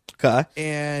Espirian. Okay.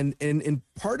 And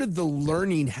part of the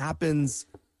learning happens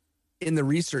in the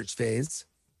research phase.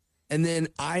 And then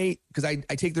because I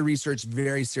take the research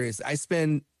very seriously. I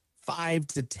spend 5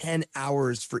 to 10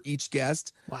 hours for each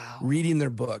guest. Wow. Reading their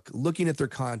book, looking at their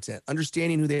content,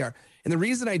 understanding who they are. And the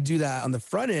reason I do that on the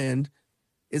front end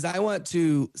is I want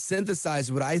to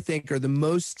synthesize what I think are the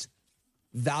most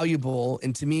valuable.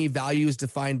 And to me, value is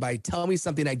defined by tell me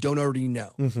something I don't already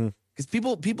know. Because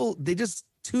people, they just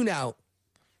tune out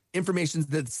information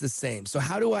that's the same. So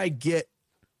how do I get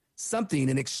something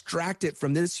and extract it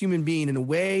from this human being in a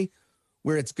way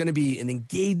where it's going to be an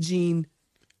engaging,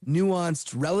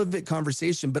 nuanced, relevant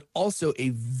conversation, but also a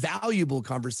valuable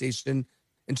conversation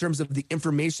in terms of the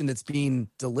information that's being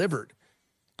delivered.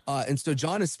 And so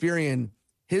John Espirian,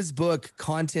 his book,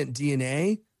 Content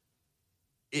DNA,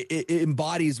 it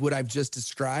embodies what I've just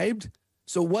described.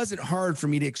 So it wasn't hard for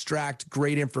me to extract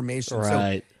great information.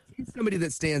 Right. So he's somebody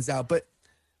that stands out. But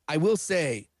I will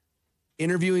say,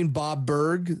 interviewing Bob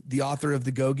Berg, the author of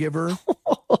The Go-Giver,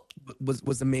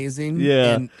 was amazing.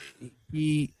 Yeah. And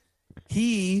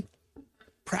he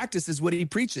practices what he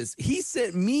preaches. He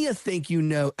sent me a thank you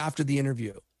note after the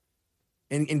interview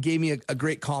and gave me a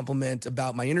great compliment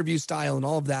about my interview style and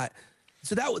all of that.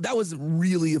 So that was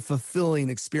really a fulfilling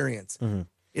experience.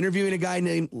 Interviewing a guy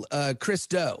named Chris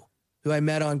Do, who I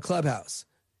met on Clubhouse.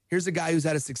 Here's a guy who's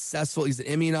had he's an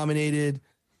Emmy nominated,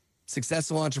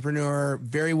 successful entrepreneur,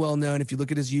 very well known. If you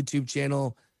look at his YouTube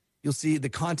channel, you'll see the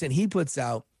content he puts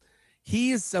out.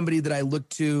 He is somebody that I look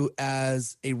to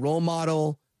as a role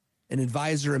model, an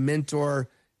advisor, a mentor,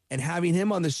 and having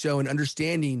him on the show and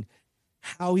understanding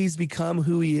how he's become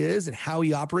who he is and how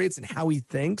he operates and how he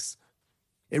thinks.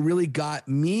 It really got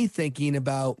me thinking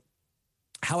about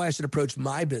how I should approach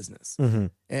my business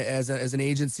as an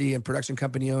agency and production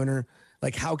company owner.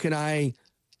 Like, how can I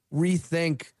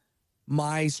rethink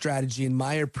my strategy and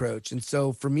my approach? And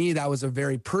so for me, that was a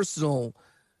very personal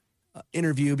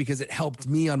interview because it helped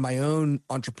me on my own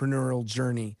entrepreneurial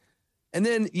journey. And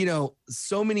then,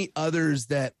 so many others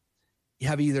that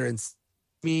have either inspired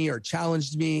me or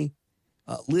challenged me.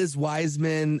 Liz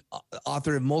Wiseman,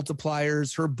 author of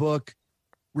Multipliers, her book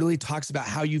really talks about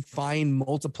how you find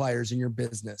multipliers in your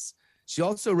business. She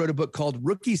also wrote a book called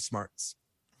Rookie Smarts,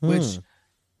 which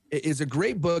is a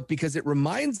great book because it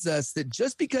reminds us that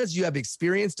just because you have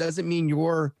experience doesn't mean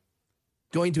you're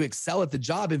going to excel at the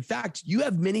job. In fact, you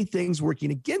have many things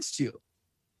working against you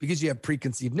because you have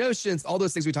preconceived notions, all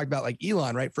those things we talked about, like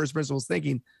Elon, right? First principles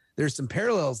thinking. There's some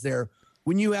parallels there.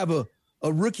 When you have a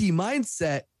rookie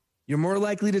mindset, you're more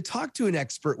likely to talk to an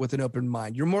expert with an open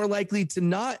mind. You're more likely to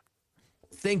not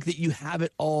think that you have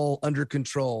it all under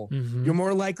control. Mhm. You're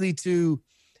more likely to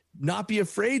not be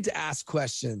afraid to ask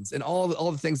questions and all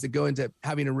the things that go into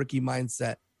having a rookie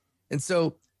mindset. And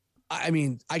so, I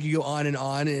mean, I could go on,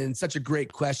 and such a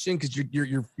great question because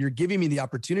you're giving me the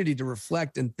opportunity to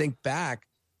reflect and think back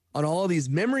on all these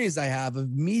memories I have of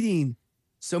meeting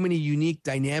so many unique,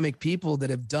 dynamic people that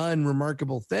have done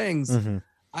remarkable things. Mm-hmm.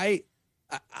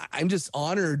 I'm just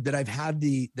honored that I've had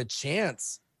the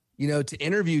chance, to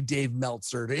interview Dave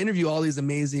Meltzer, to interview all these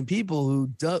amazing people who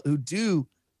do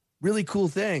really cool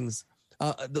things.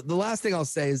 The last thing I'll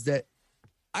say is that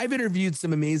I've interviewed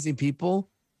some amazing people,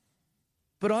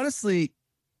 but honestly,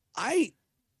 I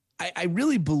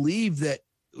really believe that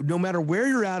no matter where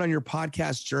you're at on your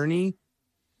podcast journey,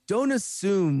 don't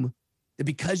assume that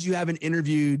because you haven't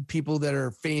interviewed people that are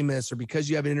famous or because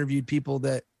you haven't interviewed people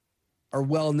that are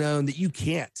well known that you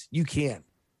can't. You can.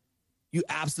 You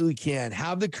absolutely can.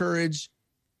 Have the courage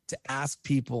to ask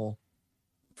people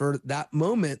for that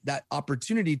moment, that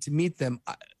opportunity to meet them.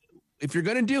 If you're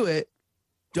going to do it,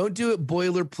 don't do it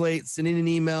boilerplate, sending an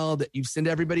email that you send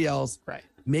to everybody else. Right.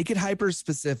 Make it hyper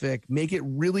specific, make it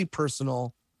really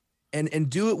personal, and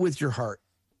do it with your heart.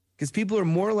 Because people are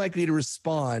more likely to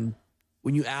respond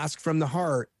when you ask from the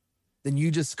heart than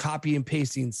you just copy and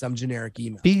pasting some generic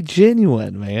email. Be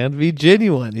genuine, man. Be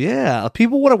genuine. Yeah.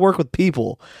 People want to work with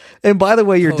people. And by the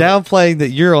way, you're downplaying that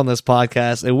you're on this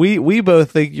podcast, and we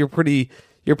both think you're pretty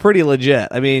legit.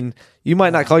 I mean, you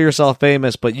might not call yourself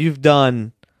famous, but you've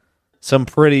done some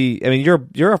pretty, I mean,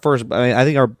 you're our first, I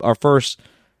think our first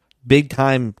big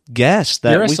time guest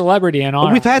that you're a celebrity in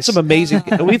our we've had eyes. some amazing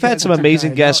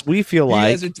guests. We feel You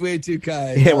like guys are way too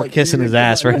kind. yeah, we're kissing his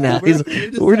ass right now. We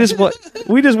just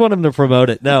want him to promote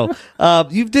it. No,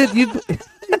 you've been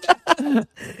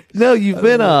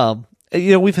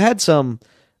we've had some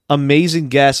amazing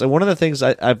guests, and one of the things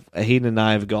Hayden and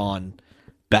I have gone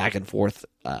back and forth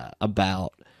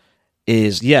about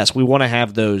is, yes, we want to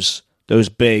have those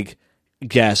big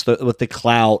guests with the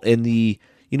clout and the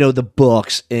the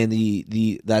books and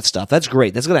the that stuff. That's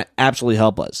great. That's going to absolutely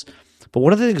help us. But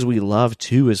one of the things we love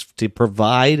too is to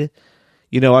provide.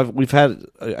 We've had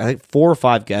I think 4 or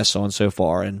 5 guests on so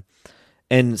far,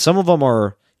 and some of them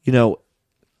are they're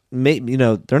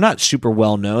not super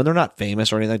well known. They're not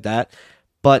famous or anything like that.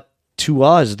 But to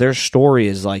us, their story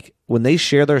is like, when they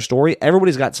share their story,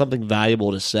 everybody's got something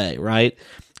valuable to say, right?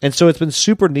 And so it's been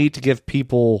super neat to give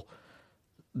people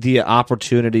the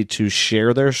opportunity to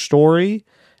share their story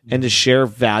and to share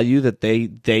value that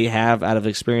they have out of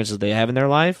experiences they have in their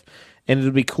life. And it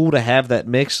would be cool to have that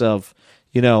mix of,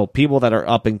 people that are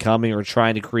up and coming or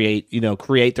trying to create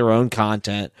their own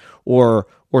content or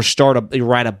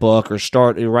write a book or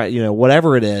write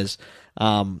whatever it is.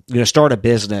 Start a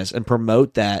business and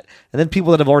promote that. And then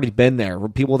people that have already been there, or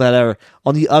people that are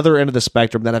on the other end of the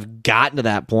spectrum that have gotten to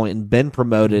that point and been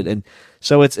promoted. And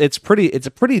so it's pretty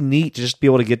neat to just be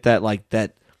able to get that, like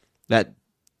that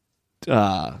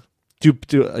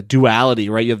duality,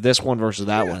 right? You have this one versus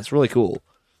that one. It's really cool.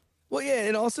 Well, yeah.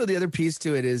 And also the other piece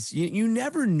to it is you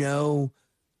never know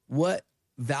what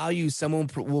value someone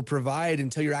will provide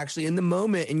until you're actually in the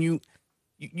moment and you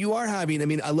are having, I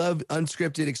mean, I love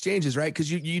unscripted exchanges, right? Because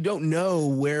you don't know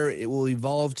where it will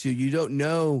evolve to. You don't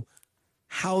know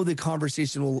how the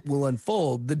conversation will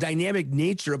unfold. The dynamic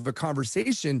nature of a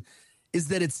conversation is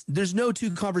that there's no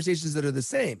 2 conversations that are the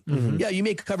same. Mm-hmm. Yeah, you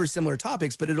may cover similar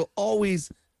topics, but it'll always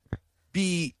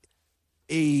be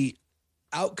a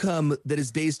outcome that is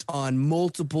based on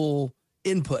multiple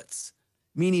inputs.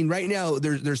 Meaning right now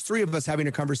there's 3 of us having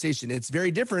a conversation. It's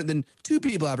very different than 2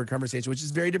 people having a conversation, which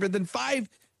is very different than 5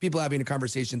 people having a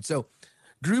conversation. So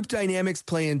group dynamics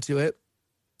play into it.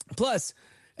 Plus,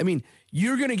 I mean,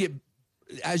 you're going to get,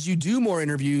 as you do more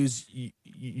interviews, it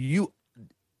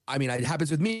happens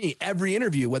with me, every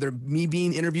interview, whether me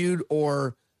being interviewed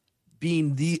or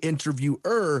being the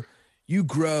interviewer, you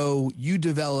grow, you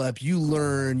develop, you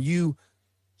learn, you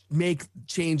make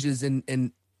changes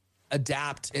and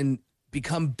adapt and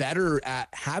become better at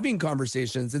having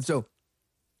conversations. And so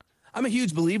I'm a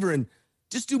huge believer in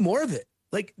just do more of it.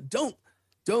 Like, don't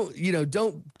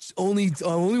only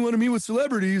want to meet with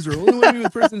celebrities or only want to meet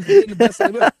with persons who the best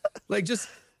in the book. Like, just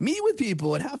meet with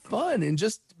people and have fun and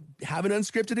just have an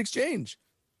unscripted exchange.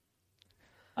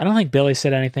 I don't think Billy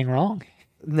said anything wrong.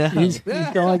 No. He's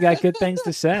only got good things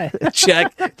to say.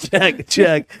 check.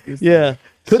 Yeah.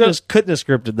 Couldn't have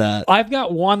scripted that. I've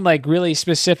got one like really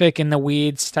specific in the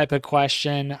weeds type of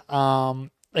question.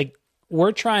 Like,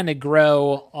 we're trying to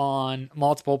grow on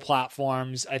multiple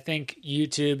platforms. I think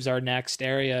YouTube's our next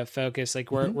area of focus. Like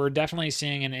we're definitely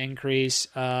seeing an increase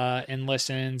in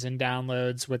listens and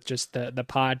downloads with just the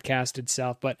podcast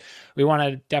itself, but we want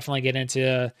to definitely get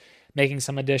into making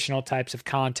some additional types of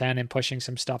content and pushing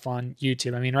some stuff on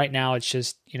YouTube. I mean, right now it's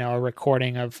just, a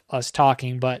recording of us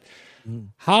talking, but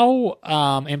how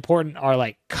important are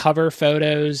like cover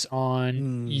photos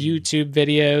on YouTube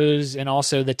videos and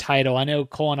also the title? I know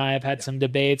Cole and I have had some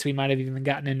debates. We might have even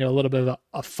gotten into a little bit of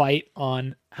a fight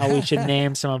on how we should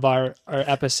name some of our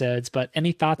episodes, but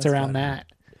any thoughts around that?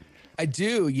 I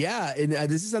do. Yeah. And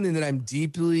this is something that I'm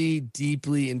deeply,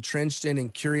 deeply entrenched in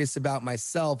and curious about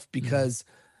myself because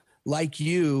like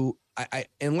you, I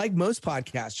and like most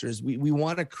podcasters, we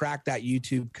want to crack that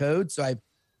YouTube code. So I've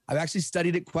actually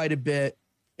studied it quite a bit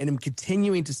and I'm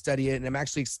continuing to study it. And I'm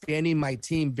actually expanding my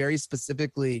team very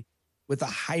specifically with a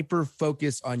hyper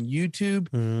focus on YouTube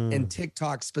and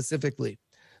TikTok specifically.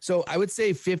 So I would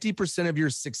say 50% of your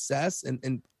success, and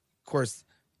of course,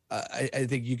 I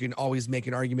think you can always make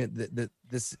an argument that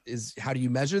this is, how do you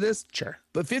measure this? Sure.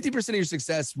 But 50% of your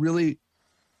success really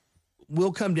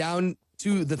will come down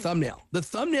to the thumbnail. The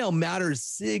thumbnail matters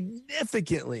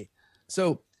significantly.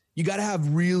 So you got to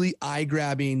have really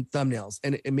eye-grabbing thumbnails,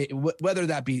 and whether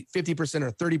that be 50%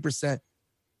 or 30%,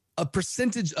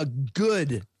 a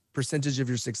good percentage of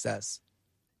your success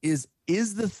is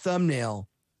the thumbnail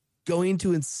going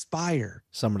to inspire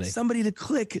somebody to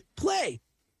click play?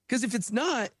 Because if it's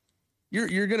not,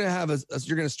 you're gonna have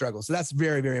you're gonna struggle. So that's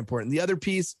very, very important. The other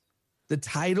piece, the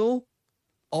title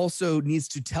also needs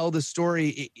to tell the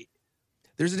story.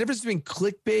 There's a difference between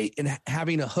clickbait and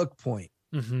having a hook point.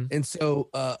 And so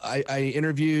I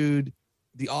interviewed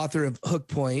the author of Hook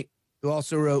Point, who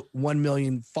also wrote 1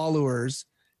 Million Followers.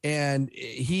 And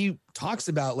he talks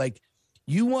about like,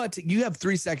 you have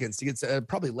 3 seconds to get,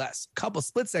 probably less,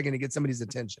 split second to get somebody's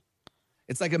attention.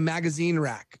 It's like a magazine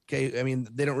rack. Okay. I mean,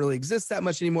 they don't really exist that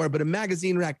much anymore, but a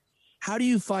magazine rack, how do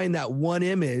you find that one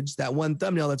image, that one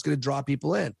thumbnail that's going to draw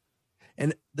people in?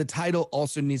 And the title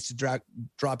also needs to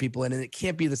draw people in, and it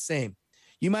can't be the same.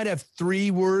 You might have 3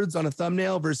 words on a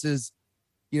thumbnail versus,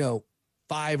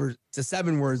 5 to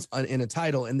 7 words in a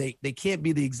title, and they can't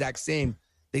be the exact same.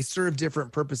 They serve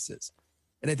different purposes.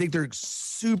 And I think they're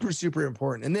super, super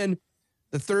important. And then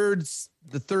the third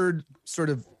sort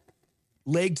of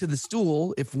leg to the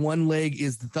stool, if one leg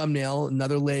is the thumbnail,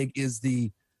 another leg is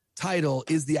the title,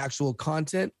 is the actual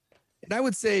content. And I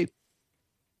would say,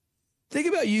 think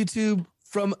about YouTube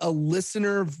from a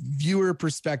listener viewer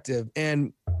perspective.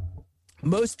 And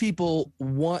most people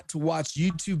want to watch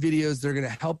YouTube videos that are going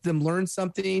to help them learn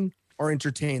something or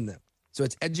entertain them. So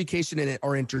it's education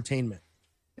or entertainment.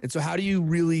 And so how do you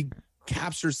really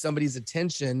capture somebody's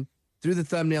attention through the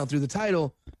thumbnail, through the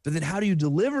title? But then how do you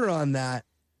deliver on that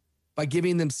by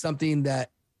giving them something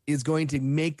that is going to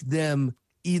make them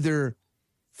either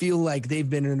feel like they've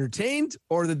been entertained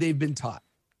or that they've been taught?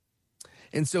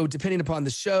 And so depending upon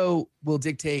the show will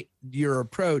dictate your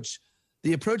approach.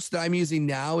 The approach that I'm using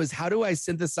now is, how do I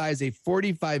synthesize a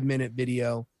 45-minute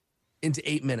video into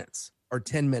 8 minutes or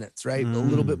 10 minutes, right? A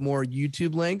little bit more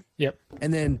YouTube length. Yep.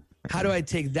 And then how do I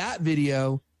take that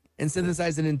video and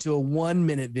synthesize it into a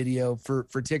 1-minute video for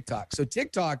TikTok? So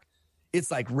TikTok, it's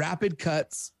like rapid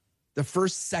cuts. The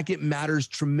first second matters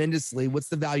tremendously. What's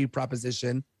the value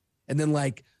proposition? And then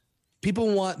like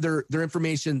people want their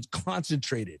information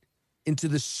concentrated into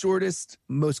the shortest,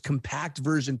 most compact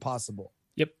version possible.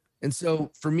 Yep. And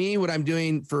so for me, what I'm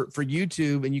doing for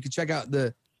YouTube, and you can check out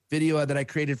the video that I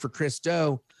created for Chris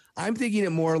Do, I'm thinking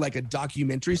it more like a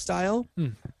documentary style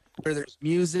where there's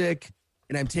music,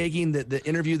 and I'm taking the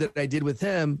interview that I did with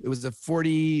him. It was a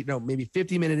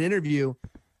 50-minute interview.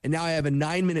 And now I have a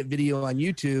 9-minute video on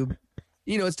YouTube.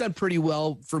 It's done pretty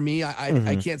well for me.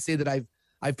 I can't say that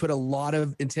I've put a lot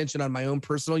of intention on my own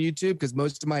personal YouTube, because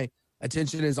most of my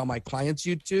attention is on my clients'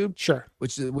 YouTube, sure,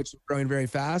 which is growing very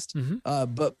fast.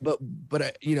 But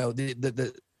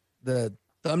the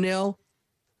thumbnail,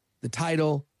 the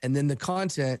title, and then the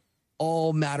content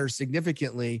all matter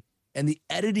significantly. And the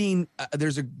editing,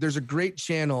 there's a great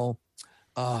channel.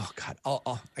 Oh God,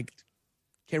 I can't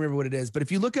remember what it is. But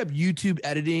if you look up YouTube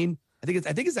editing, I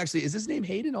think it's actually, is his name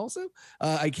Hayden also?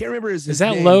 I can't remember his name. Is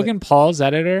that Logan Paul's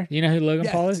editor? You know who Logan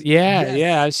Paul is? Yeah,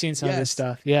 yeah, I've seen some of this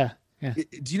stuff. Yeah. Do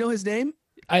you know his name?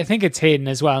 I think it's Hayden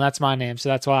as well, and that's my name, so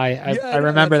that's why I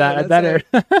remember that better.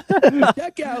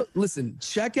 Check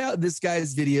out this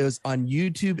guy's videos on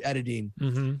YouTube editing,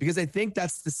 because I think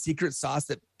that's the secret sauce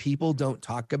that people don't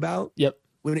talk about. Yep.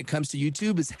 When it comes to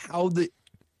YouTube, is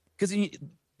because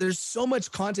there's so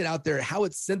much content out there, how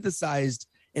it's synthesized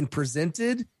and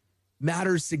presented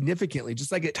matters significantly,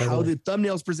 just like how the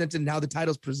thumbnail's presented and how the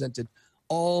title's presented,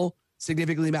 all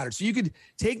significantly matters. So you could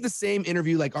take the same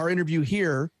interview, like our interview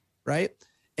here, right?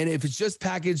 And if it's just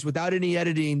packaged without any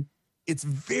editing, it's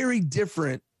very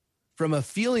different from a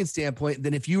feeling standpoint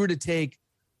than if you were to take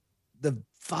the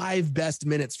 5 best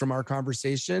minutes from our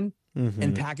conversation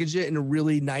and package it in a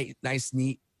really nice,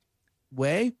 neat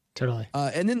way. Totally.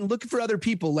 And then look for other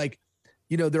people. Like,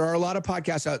 there are a lot of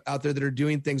podcasts out there that are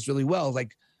doing things really well.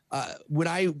 Like when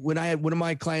I had one of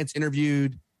my clients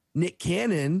interviewed Nick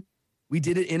Cannon, we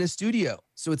did it in a studio.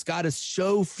 So it's got a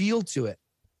show feel to it.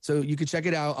 So you could check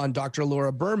it out on Dr.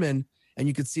 Laura Berman, and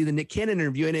you could see the Nick Cannon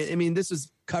interview. And this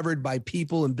was covered by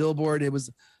People and Billboard. It was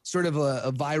sort of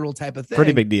a viral type of thing.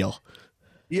 Pretty big deal.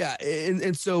 Yeah.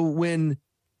 And so when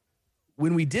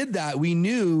we did that, we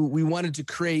knew we wanted to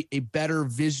create a better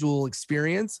visual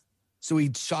experience. So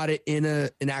we shot it in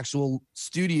an actual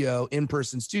studio,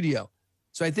 in-person studio.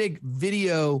 So I think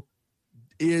video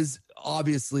is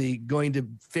obviously going to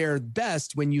fare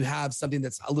best when you have something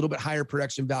that's a little bit higher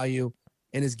production value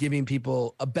and is giving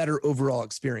people a better overall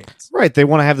experience. Right. They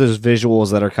want to have those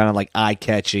visuals that are kind of like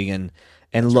eye-catching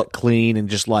and look clean and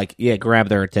just like, grab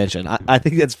their attention. I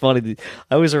think that's funny.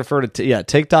 I always refer to,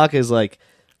 TikTok is like,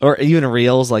 or even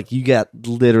Reels, like you get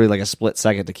literally like a split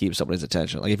second to keep somebody's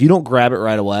attention. Like if you don't grab it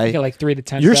right away, you get like 3 to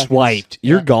 10 you're seconds. swiped.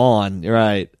 You're gone. You're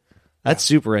right. That's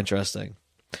super interesting.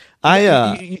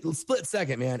 You split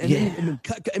second, man. And then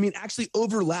actually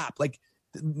overlap, like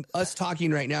us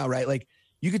talking right now, right? Like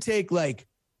you could take like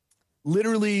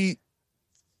literally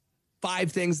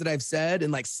 5 things that I've said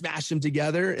and like smash them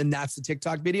together. And that's the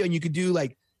TikTok video. And you could do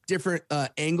like different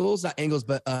angles, not angles,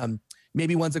 but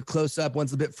maybe one's a close up,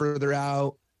 one's a bit further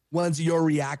out, one's your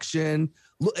reaction.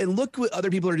 Look what other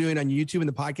people are doing on YouTube in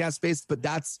the podcast space. But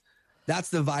that's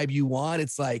the vibe you want.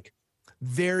 It's like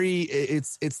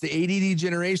it's the ADD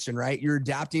generation, right? You're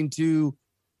adapting to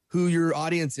who your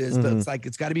audience is, but it's like,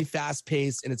 it's got to be fast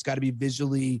paced and it's got to be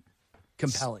visually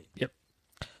compelling. Yep.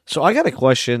 So I got a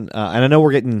question, and I know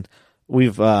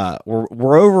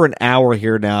we're over an hour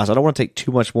here now, so I don't want to take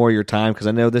too much more of your time because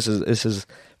I know this has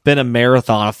been a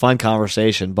marathon, a fun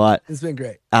conversation, but it's been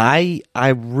great.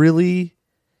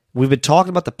 We've been talking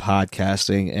about the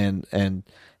podcasting and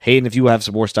Hayden, if you have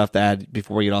some more stuff to add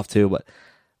before we get off too, but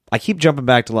I keep jumping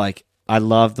back to like, I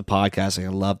love the podcasting, I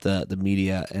love the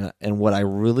media, and what I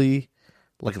really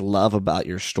love about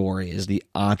your story is the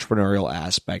entrepreneurial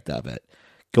aspect of it.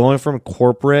 Going from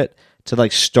corporate to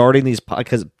like starting these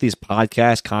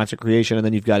podcasts, content creation, and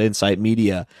then you've got Insight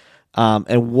Media.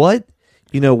 And what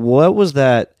was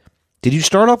that? Did you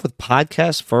start off with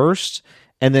podcasts first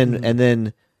and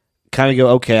then kind of go,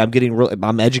 okay,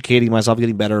 I'm educating myself,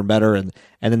 getting better and better. And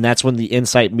then that's when the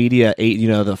Insight Media,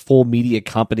 the full media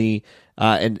company,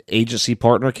 and agency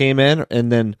partner came in.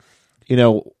 And then,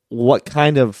 what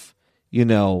kind of,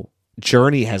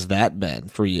 journey has that been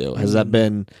for you? Has that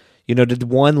been, did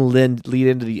one lead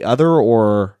into the other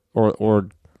or?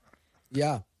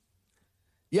 Yeah.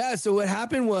 Yeah. So what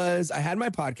happened was I had my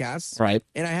podcast, right?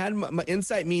 And I had my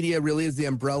Insight Media really is the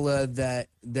umbrella that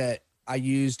I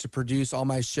use to produce all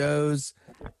my shows.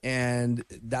 And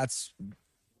that's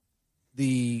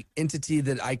the entity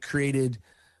that I created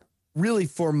really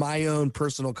for my own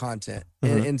personal content.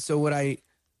 And so what I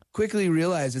quickly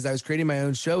realized as I was creating my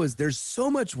own show is there's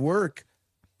so much work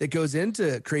that goes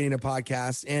into creating a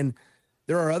podcast. And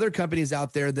there are other companies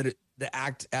out there that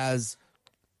act as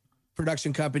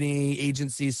production company,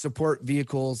 agencies, support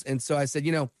vehicles. And so I said,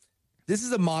 this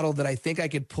is a model that I think I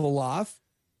could pull off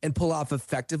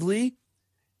effectively.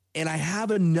 And I have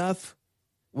enough,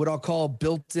 what I'll call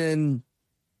built-in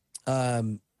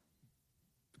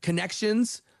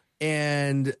connections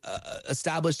and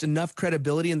established enough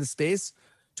credibility in the space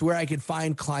to where I could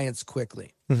find clients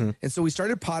quickly. And so we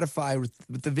started Podify with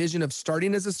the vision of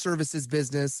starting as a services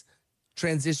business,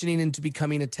 transitioning into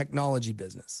becoming a technology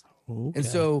business. Okay. And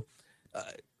so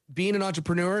being an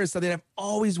entrepreneur is something I've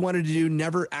always wanted to do,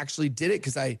 never actually did it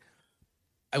because I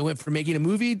went from making a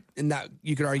movie, and that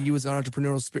you could argue was an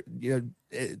entrepreneurial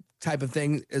type of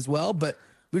thing as well. But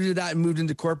we did that and moved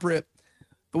into corporate.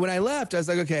 But when I left, I was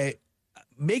like, okay,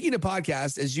 making a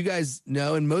podcast, as you guys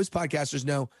know, and most podcasters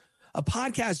know, a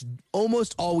podcast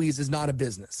almost always is not a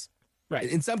business. Right.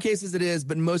 In some cases it is,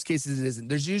 but in most cases it isn't.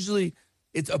 There's usually,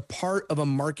 it's a part of a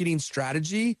marketing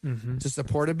strategy to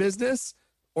support a business,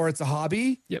 or it's a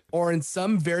hobby, or in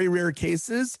some very rare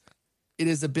cases, it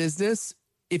is a business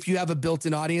if you have a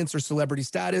built-in audience or celebrity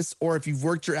status, or if you've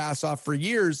worked your ass off for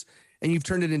years and you've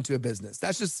turned it into a business.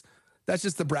 That's just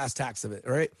the brass tacks of it,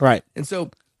 right? Right. And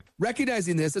so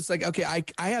recognizing this, it's like, okay,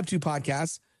 I have 2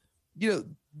 podcasts.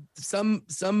 Some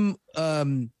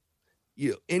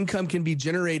income can be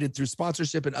generated through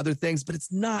sponsorship and other things, but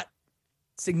it's not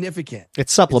significant.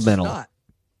 It's supplemental. It's just not.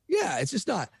 Yeah, it's just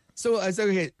not. So I said,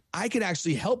 okay, I can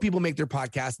actually help people make their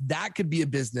podcast. That could be a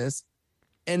business,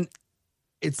 and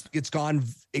it's gone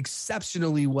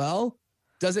exceptionally well.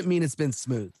 Doesn't mean it's been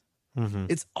smooth. Mm-hmm.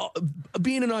 It's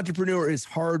being an entrepreneur is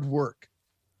hard work.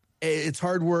 It's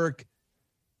hard work,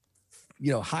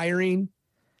 hiring.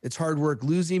 It's hard work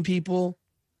losing people.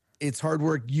 It's hard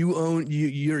work. You're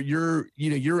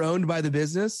owned by the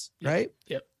business, right?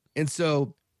 Yep. And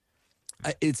so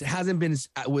it hasn't been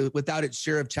without its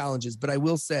share of challenges, but I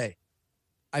will say,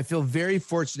 I feel very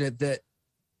fortunate that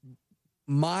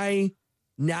my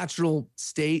natural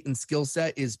state and skill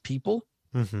set is people.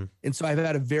 Mm-hmm. And so I've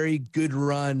had a very good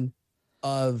run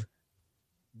of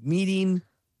meeting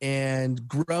and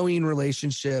growing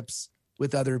relationships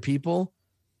with other people,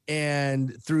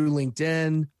 and through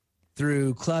LinkedIn,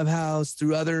 through Clubhouse,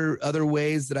 through other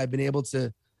ways that I've been able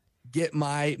to get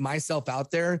myself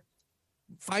out there.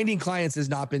 Finding clients has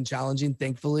not been challenging,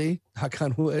 thankfully, knock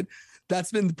on wood.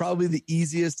 That's been probably the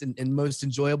easiest and most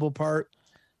enjoyable part,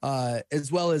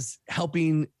 as well as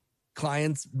helping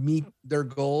clients meet their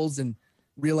goals and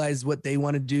realize what they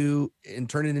want to do and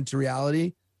turn it into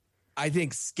reality. I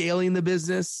think scaling the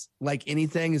business, like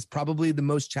anything, is probably the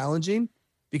most challenging,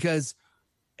 because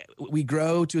we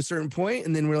grow to a certain point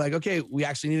and then we're like, okay, we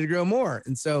actually need to grow more.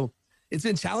 And so it's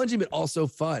been challenging, but also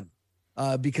fun,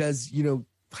 because,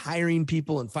 hiring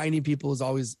people and finding people is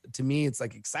always, to me, it's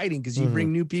like exciting, because you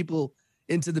bring new people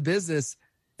into the business,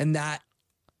 and that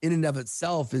in and of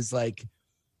itself is like,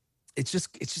 it's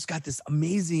just got this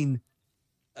amazing,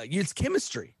 it's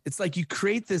chemistry. It's like you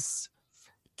create this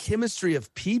chemistry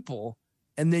of people,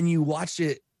 and then you watch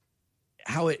it,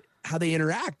 how they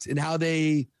interact and how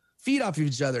they feed off of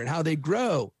each other and how they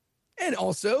grow. And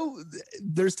also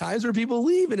there's times where people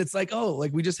leave, and it's like, oh,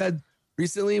 like we had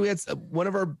one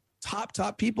of our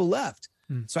top people left.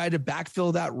 So I had to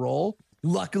backfill that role.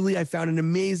 Luckily I found an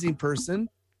amazing person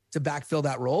to backfill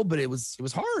that role, but it was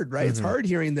hard, right? It's hard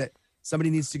hearing that somebody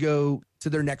needs to go to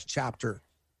their next chapter.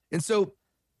 And so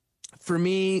for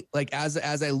me, like as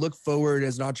I look forward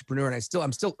as an entrepreneur, and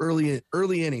I'm still early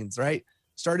innings, right?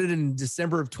 Started in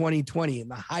December of 2020 in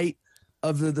the height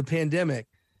of the pandemic.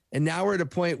 And now we're at a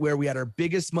point where we had our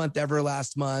biggest month ever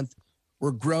last month.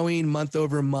 We're growing month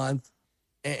over month.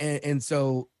 And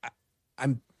so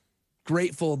I'm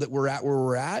grateful that we're at where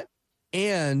we're at.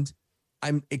 And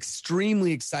I'm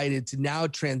extremely excited to now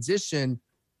transition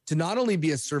to not only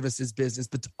be a services business,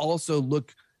 but to also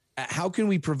look at how can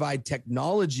we provide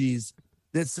technologies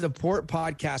that support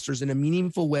podcasters in a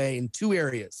meaningful way in two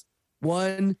areas.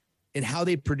 One, in how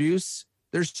they produce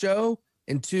their show,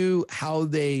 and two, how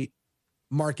they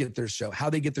market their show, how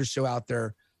they get their show out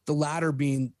there. The latter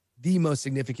being the most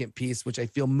significant piece, which I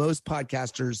feel most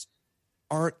podcasters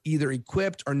aren't either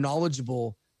equipped or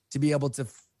knowledgeable to be able to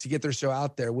get their show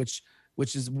out there, which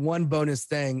is one bonus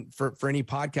thing for any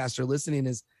podcaster listening,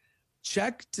 is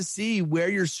check to see where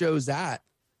your show's at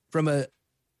from a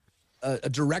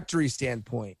directory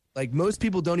standpoint. Like most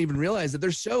people don't even realize that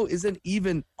their show isn't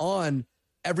even on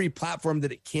every platform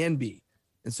that it can be.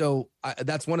 And so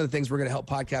that's one of the things we're going to help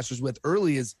podcasters with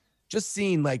early, is just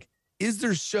seeing, like, is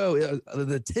their show,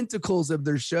 the tentacles of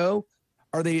their show,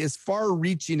 are they as far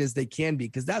reaching as they can be?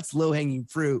 Because that's low hanging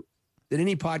fruit that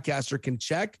any podcaster can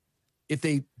check if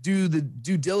they do the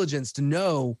due diligence to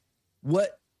know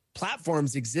what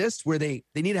platforms exist where they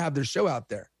need to have their show out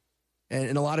there.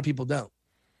 And a lot of people don't.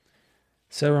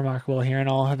 So remarkable hearing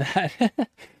all of that.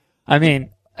 I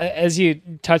mean, as you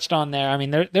touched on there, I mean,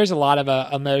 there's a lot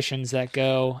of emotions that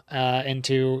go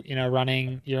into,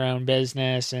 running your own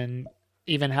business and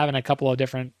even having a couple of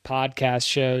different podcast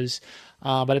shows.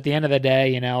 But at the end of the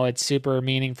day, it's super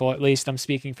meaningful. At least I'm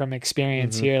speaking from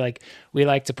experience here. Like, we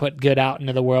like to put good out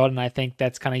into the world. And I think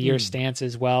that's kind of your stance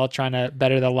as well, trying to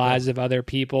better the lives of other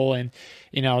people and,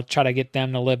 try to get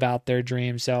them to live out their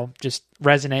dreams. So just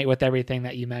resonate with everything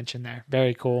that you mentioned there.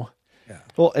 Very cool. Yeah.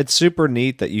 Well, it's super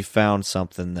neat that you found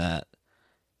something that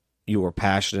you were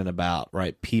passionate about,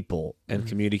 right? People and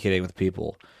communicating with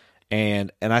people.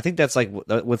 And I think that's like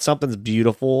when something's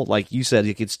beautiful, like you said,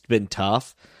 it's been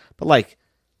tough, but like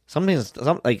something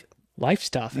like life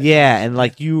stuff. Yeah. And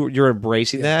like you're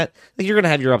embracing that. Like, you're going to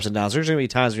have your ups and downs. There's going to be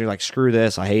times when you're like, screw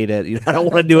this. I hate it. I don't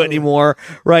want to do it anymore.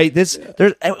 Right.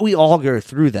 We all go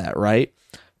through that. Right.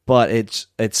 But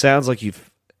it sounds like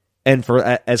And for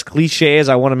as cliche as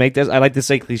I want to make this, I like to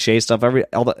say cliche stuff every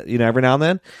now and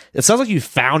then. It sounds like you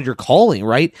found your calling,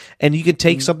 right? And you can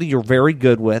take something you're very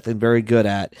good with and very good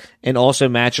at, and also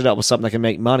match it up with something that can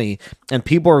make money. And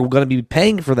people are going to be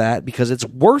paying for that because it's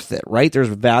worth it, right? There's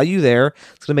value there.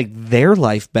 It's going to make their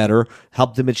life better,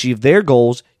 help them achieve their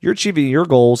goals. You're achieving your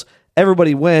goals.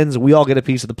 Everybody wins. We all get a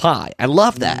piece of the pie. I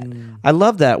love that. I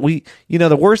love that.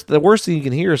 The worst thing you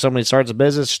can hear is somebody starts a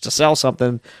business to sell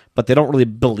something, but they don't really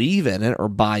believe in it or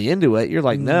buy into it. You're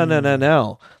like,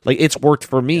 no. Like, it's worked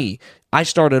for me. I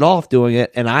started off doing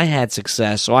it and I had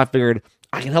success. So I figured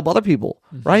I can help other people,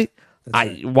 right?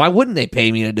 Why wouldn't they pay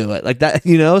me to do it like that?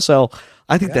 So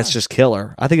I think that's just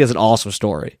killer. I think it's an awesome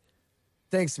story.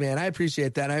 Thanks, man. I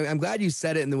appreciate that. I'm glad you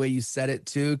said it in the way you said it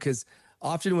too, because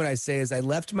often what I say is I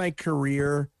left my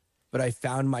career, but I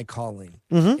found my calling.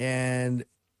 And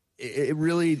it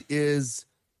really is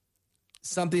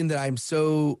something that I'm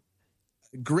so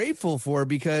grateful for,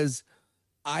 because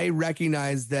I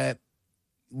recognize that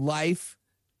life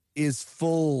is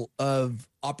full of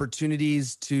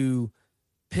opportunities to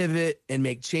pivot and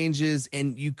make changes.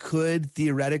 And you could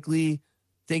theoretically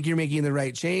think you're making the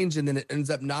right change, and then it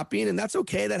ends up not being, and that's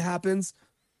okay. That happens.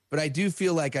 But I do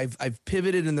feel like I've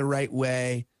pivoted in the right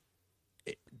way.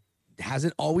 It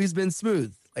hasn't always been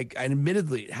smooth. Like,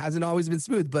 admittedly, it hasn't always been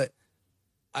smooth, but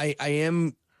I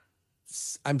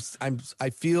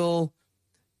feel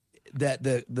that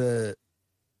the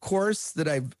course that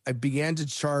I began to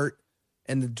chart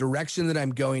and the direction that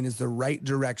I'm going is the right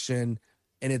direction.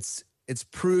 And it's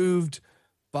proven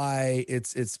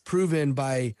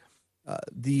by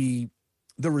the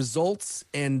results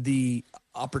and the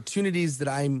opportunities that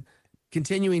I'm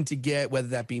continuing to get, whether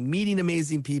that be meeting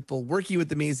amazing people, working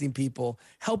with amazing people,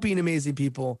 helping amazing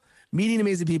people, meeting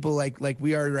amazing people like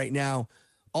we are right now.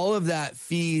 All of that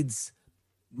feeds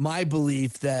my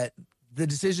belief that the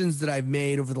decisions that I've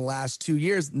made over the last 2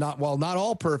 years, not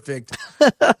all perfect,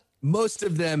 most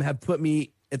of them have put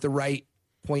me at the right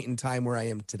point in time where I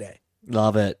am today.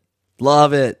 Love it.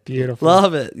 Love it. Beautiful.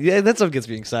 Love it. Yeah, that's what gets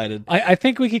me excited. I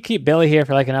think we could keep Billy here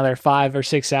for like another 5 or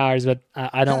 6 hours, but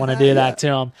I don't want to do that to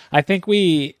him. I think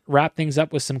we wrap things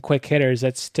up with some quick hitters.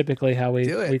 That's typically how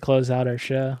we close out our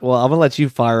show. Well, I'm going to let you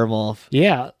fire them off.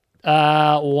 Yeah.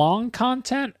 Long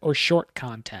content or short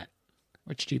content?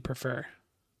 Which do you prefer?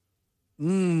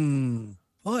 Boy,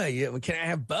 can I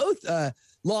have both?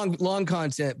 Long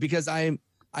content, because I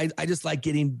just like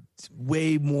getting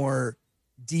way more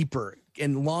deeper,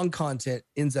 and long content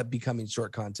ends up becoming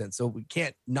short content. So we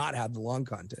can't not have the long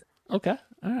content. Okay.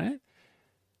 All right.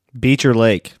 Beach or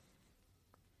lake?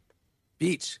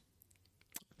 Beach.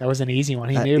 That was an easy one.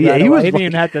 He knew yeah, he didn't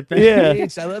even have to think. Yeah.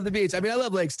 Beach. I love the beach. I mean, I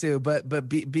love lakes too, but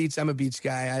beach, I'm a beach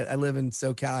guy. I live in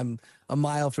SoCal. I'm a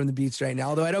mile from the beach right now,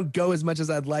 although I don't go as much as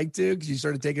I'd like to, because you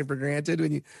sort of take it for granted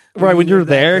when you're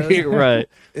there. Right.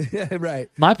 Right.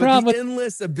 My problem with the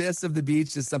endless abyss of the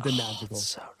beach is something magical.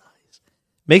 So nice.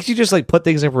 Makes you just like put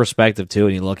things in perspective too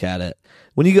when you look at it.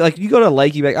 When you go to a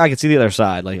lake, you like, I can see the other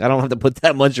side. Like, I don't have to put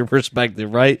that much in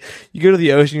perspective, right? You go to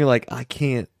the ocean, you're like, I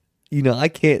can't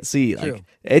see. Like,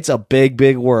 it's a big,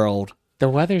 big world. The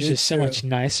weather's just so much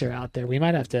nicer out there. We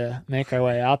might have to make our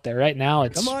way out there. Right now,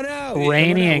 it's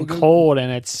rainy and cold,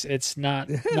 and it's not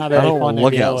very fun to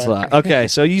look deal outside. with. Okay,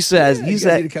 so you said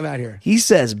to come out here. He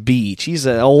says beach. He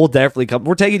said, "Oh, we'll definitely come.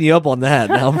 We're taking you up on that."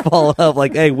 Now I'm following up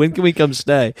like, "Hey, when can we come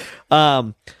stay?"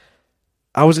 So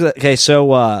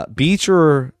beach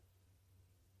or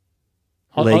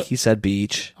lake? He said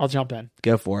beach. I'll jump in.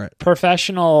 Go for it.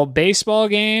 Professional baseball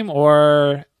game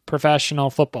or professional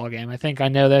football game? I think I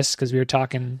know this because we were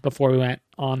talking before we went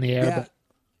on the air. Yeah. But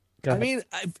go ahead. I mean,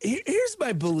 here's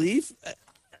my belief.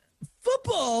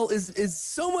 Football is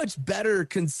so much better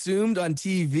consumed on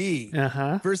TV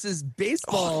versus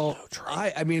baseball.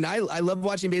 I love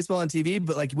watching baseball on TV,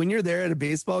 but like when you're there at a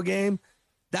baseball game,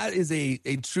 that is a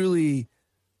truly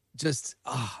just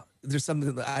there's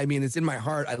something that, it's in my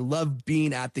heart. I love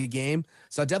being at the game,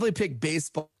 so I definitely pick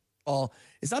baseball.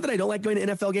 It's not that I don't like going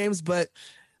to NFL games, but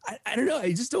I don't know.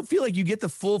 I just don't feel like you get the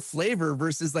full flavor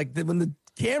versus like when the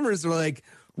cameras are like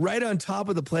right on top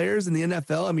of the players in the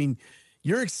NFL. I mean,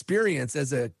 your experience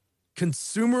as a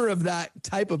consumer of that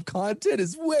type of content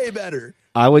is way better.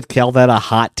 I would call that a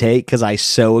hot take because I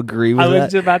so agree with that. I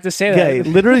was about to say that. Okay,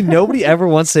 literally nobody ever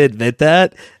wants to admit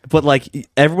that, but like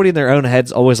everybody in their own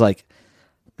head's always like,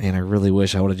 man, I really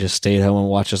wish I would have just stayed home and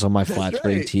watched this on my flat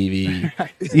screen TV.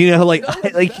 You know, like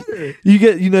you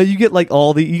get like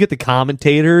you get the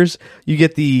commentators, you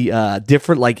get the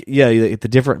different the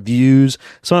different views.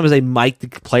 Sometimes they mic the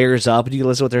players up and you can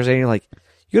listen to what they're saying. You're like,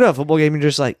 you go to a football game, you're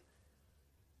just like,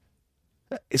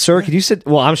 Sir, can you sit?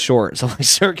 Well, I'm short, so I'm like,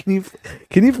 sir, can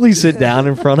you please sit down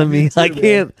in front of me? I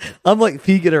can't. I'm like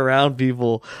peeking around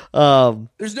people.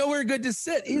 There's nowhere good to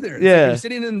sit either. It's like if you're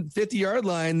sitting in 50-yard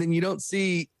line, then you don't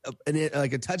see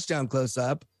like a touchdown close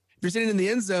up. If you're sitting in the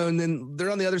end zone, then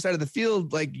they're on the other side of the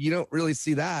field. Like you don't really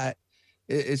see that.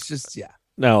 It's just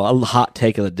No, a hot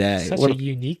take of the day. Such a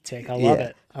unique take. I love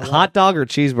it. Hot dog or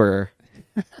cheeseburger?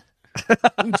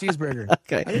 Cheeseburger.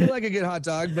 Okay. I really like a good hot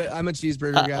dog, but I'm a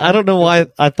cheeseburger guy. I don't know why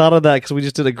I thought of that because we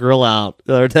just did a grill out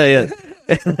the other day.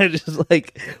 And I just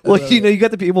like, well, you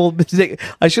got the people.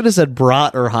 I should have said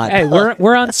brat or hot dog. Hey,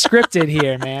 we're unscripted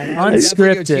here, man.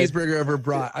 Unscripted. I'd go cheeseburger over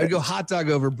brat. I'd go hot dog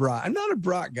over brat. I'm not a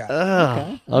brat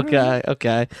guy.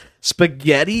 Okay.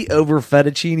 Spaghetti over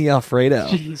fettuccine Alfredo.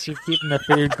 Jeez, you're keeping the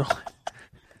food going.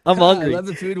 I'm hungry. I love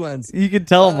the food ones. You can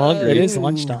tell I'm hungry. It is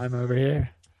lunchtime over here.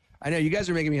 I know you guys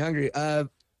are making me hungry.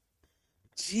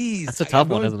 Jeez, that's a tough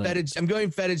one, isn't it? I'm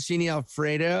going fettuccine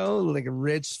Alfredo, like a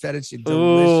rich fettuccine,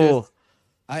 delicious. Ooh.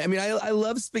 I mean, I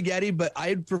love spaghetti, but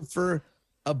I'd prefer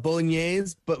a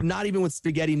bolognese, but not even with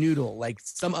spaghetti noodle. Like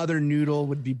some other noodle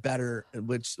would be better,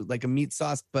 which like a meat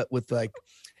sauce, but with like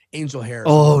angel hair.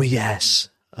 Oh yes.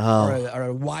 Or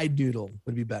a wide noodle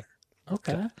would be better.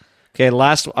 Okay.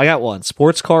 Last, I got one.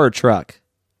 Sports car or truck?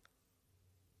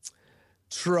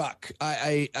 Truck.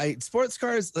 I sports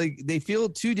cars, like they feel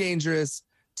too dangerous,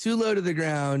 too low to the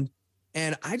ground,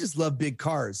 and I just love big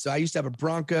cars. So I used to have a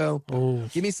Bronco. Ooh.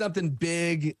 Give me something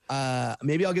big.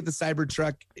 Maybe I'll get the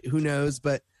Cybertruck. Who knows?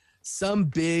 But some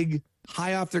big,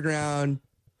 high off the ground,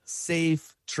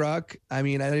 safe truck. I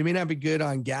mean, it may not be good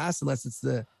on gas unless it's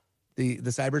the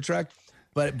Cybertruck.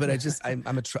 But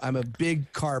I'm a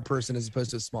big car person as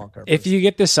opposed to a small car person. If you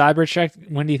get the Cybertruck,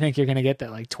 when do you think you're going to get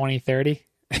that? Like 2030?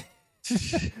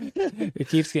 It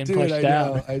keeps getting pushed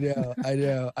out. I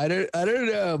know. I don't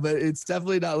know, but it's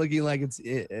definitely not looking like it's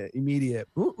immediate.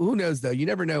 Who knows though? You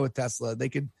never know with Tesla. They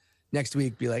could next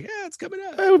week be like, it's coming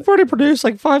out. We've already produced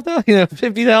like 5,000,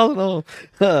 50,000.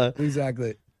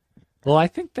 Exactly. Well, I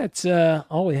think that's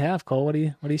all we have, Cole. What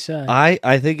do you say?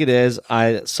 I think it is.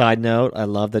 Side note, I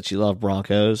love that you love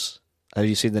Broncos. Have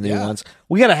you seen the new ones?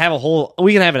 We can have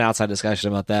an outside discussion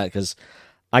about that because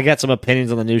I got some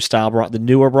opinions on the new style, the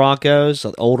newer Broncos,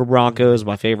 the older Broncos,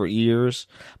 my favorite years.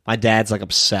 My dad's like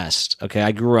obsessed. Okay,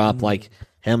 I grew up like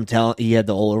him telling he had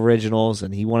the old originals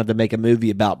and he wanted to make a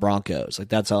movie about Broncos. Like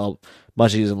that's how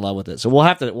much he's in love with it. So we'll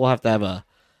have to have a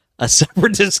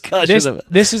separate discussion of it.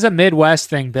 This is a Midwest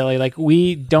thing, Billy. Like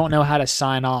we don't know how to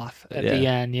sign off at the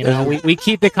end. You know, we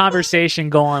keep the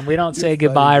conversation going. We don't say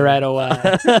goodbye right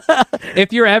away.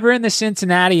 If you're ever in the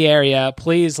Cincinnati area,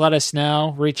 please let us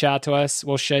know. Reach out to us.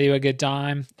 We'll show you a good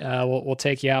time. We'll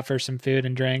take you out for some food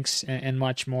and drinks and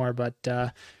much more.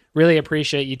 But really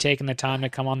appreciate you taking the time to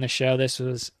come on the show. This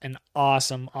was an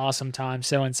awesome time.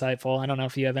 So insightful. I don't know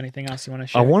if you have anything else you want to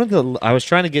share. I was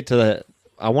trying to get to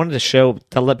I wanted to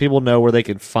let people know where they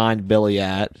can find Billy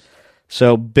at.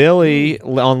 So Billy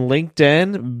on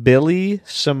LinkedIn, Billy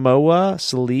Samoa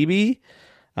Salibi.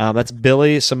 That's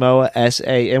Billy Samoa SA,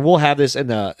 and we'll have this in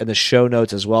the show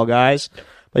notes as well, guys.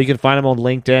 But you can find him on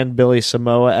LinkedIn, Billy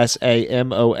Samoa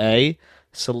SAMOA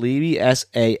Salibi SALEEBEY.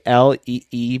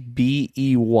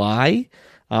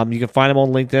 You can find him on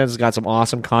LinkedIn. He's got some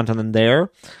awesome content in there.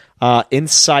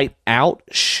 Insight Out,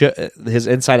 his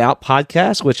Insight Out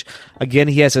podcast, which again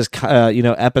he has his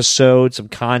episodes, some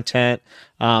content,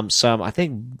 some I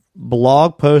think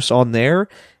blog posts on there.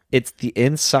 It's the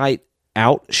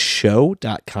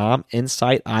insightoutshow.com,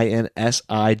 insight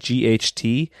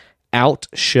INSIGHT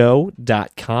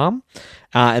outshow.com.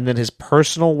 And then his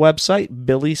personal website,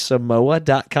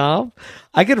 billysamoa.com.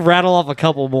 I could rattle off a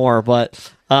couple more,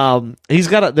 but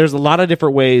there's a lot of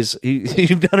different ways.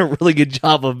 You've done a really good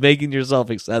job of making yourself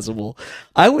accessible.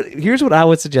 Here's what I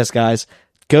would suggest, guys.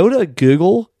 Go to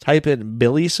Google, type in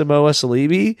Billy Samoa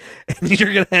Salibi, and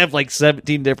you're going to have like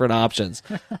 17 different options.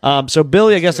 So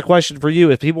Billy, I guess the question for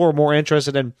you, if people are more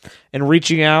interested in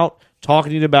reaching out,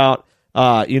 talking to you about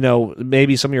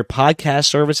maybe some of your podcast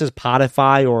services,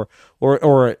 Spotify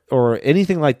or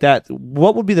anything like that,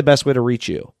 what would be the best way to reach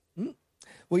you?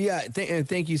 Well, yeah,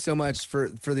 thank you so much for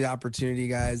the opportunity,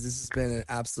 guys. This has been an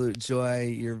absolute joy.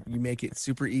 You make it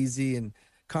super easy and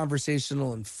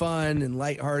conversational and fun and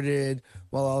lighthearted,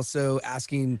 while also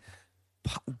asking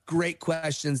great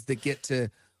questions that get to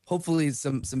hopefully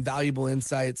some valuable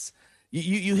insights.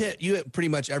 You hit pretty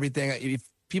much everything. If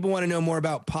people want to know more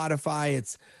about Podify,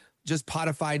 it's just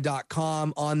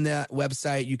podify.com. On that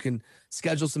website, you can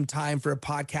schedule some time for a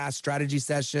podcast strategy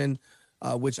session,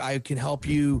 which I can help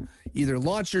you either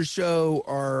launch your show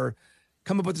or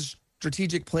come up with a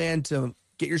strategic plan to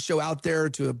get your show out there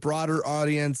to a broader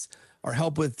audience. or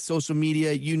help with social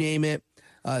media, you name it.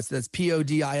 So that's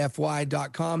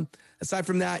podify.com. Aside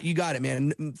from that, you got it,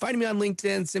 man. Find me on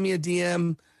LinkedIn, send me a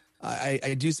DM.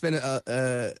 I do spend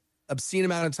a obscene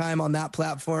amount of time on that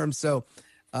platform. So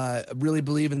really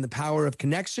believe in the power of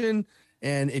connection.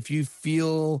 And if you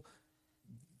feel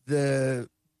the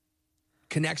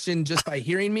connection just by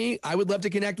hearing me, I would love to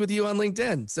connect with you on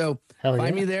LinkedIn. So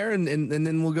find me there and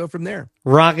then we'll go from there.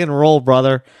 Rock and roll,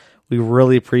 brother. We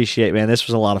really appreciate it, man. This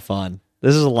was a lot of fun.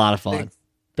 This is a lot of fun. Thanks.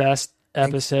 Best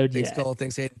episode Thanks, yet. Cole.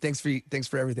 Thanks, Hayden. Thanks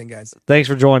for everything, guys. Thanks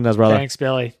for joining us, brother. Thanks,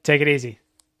 Billy. Take it easy.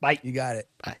 Bye. You got it.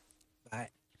 Bye.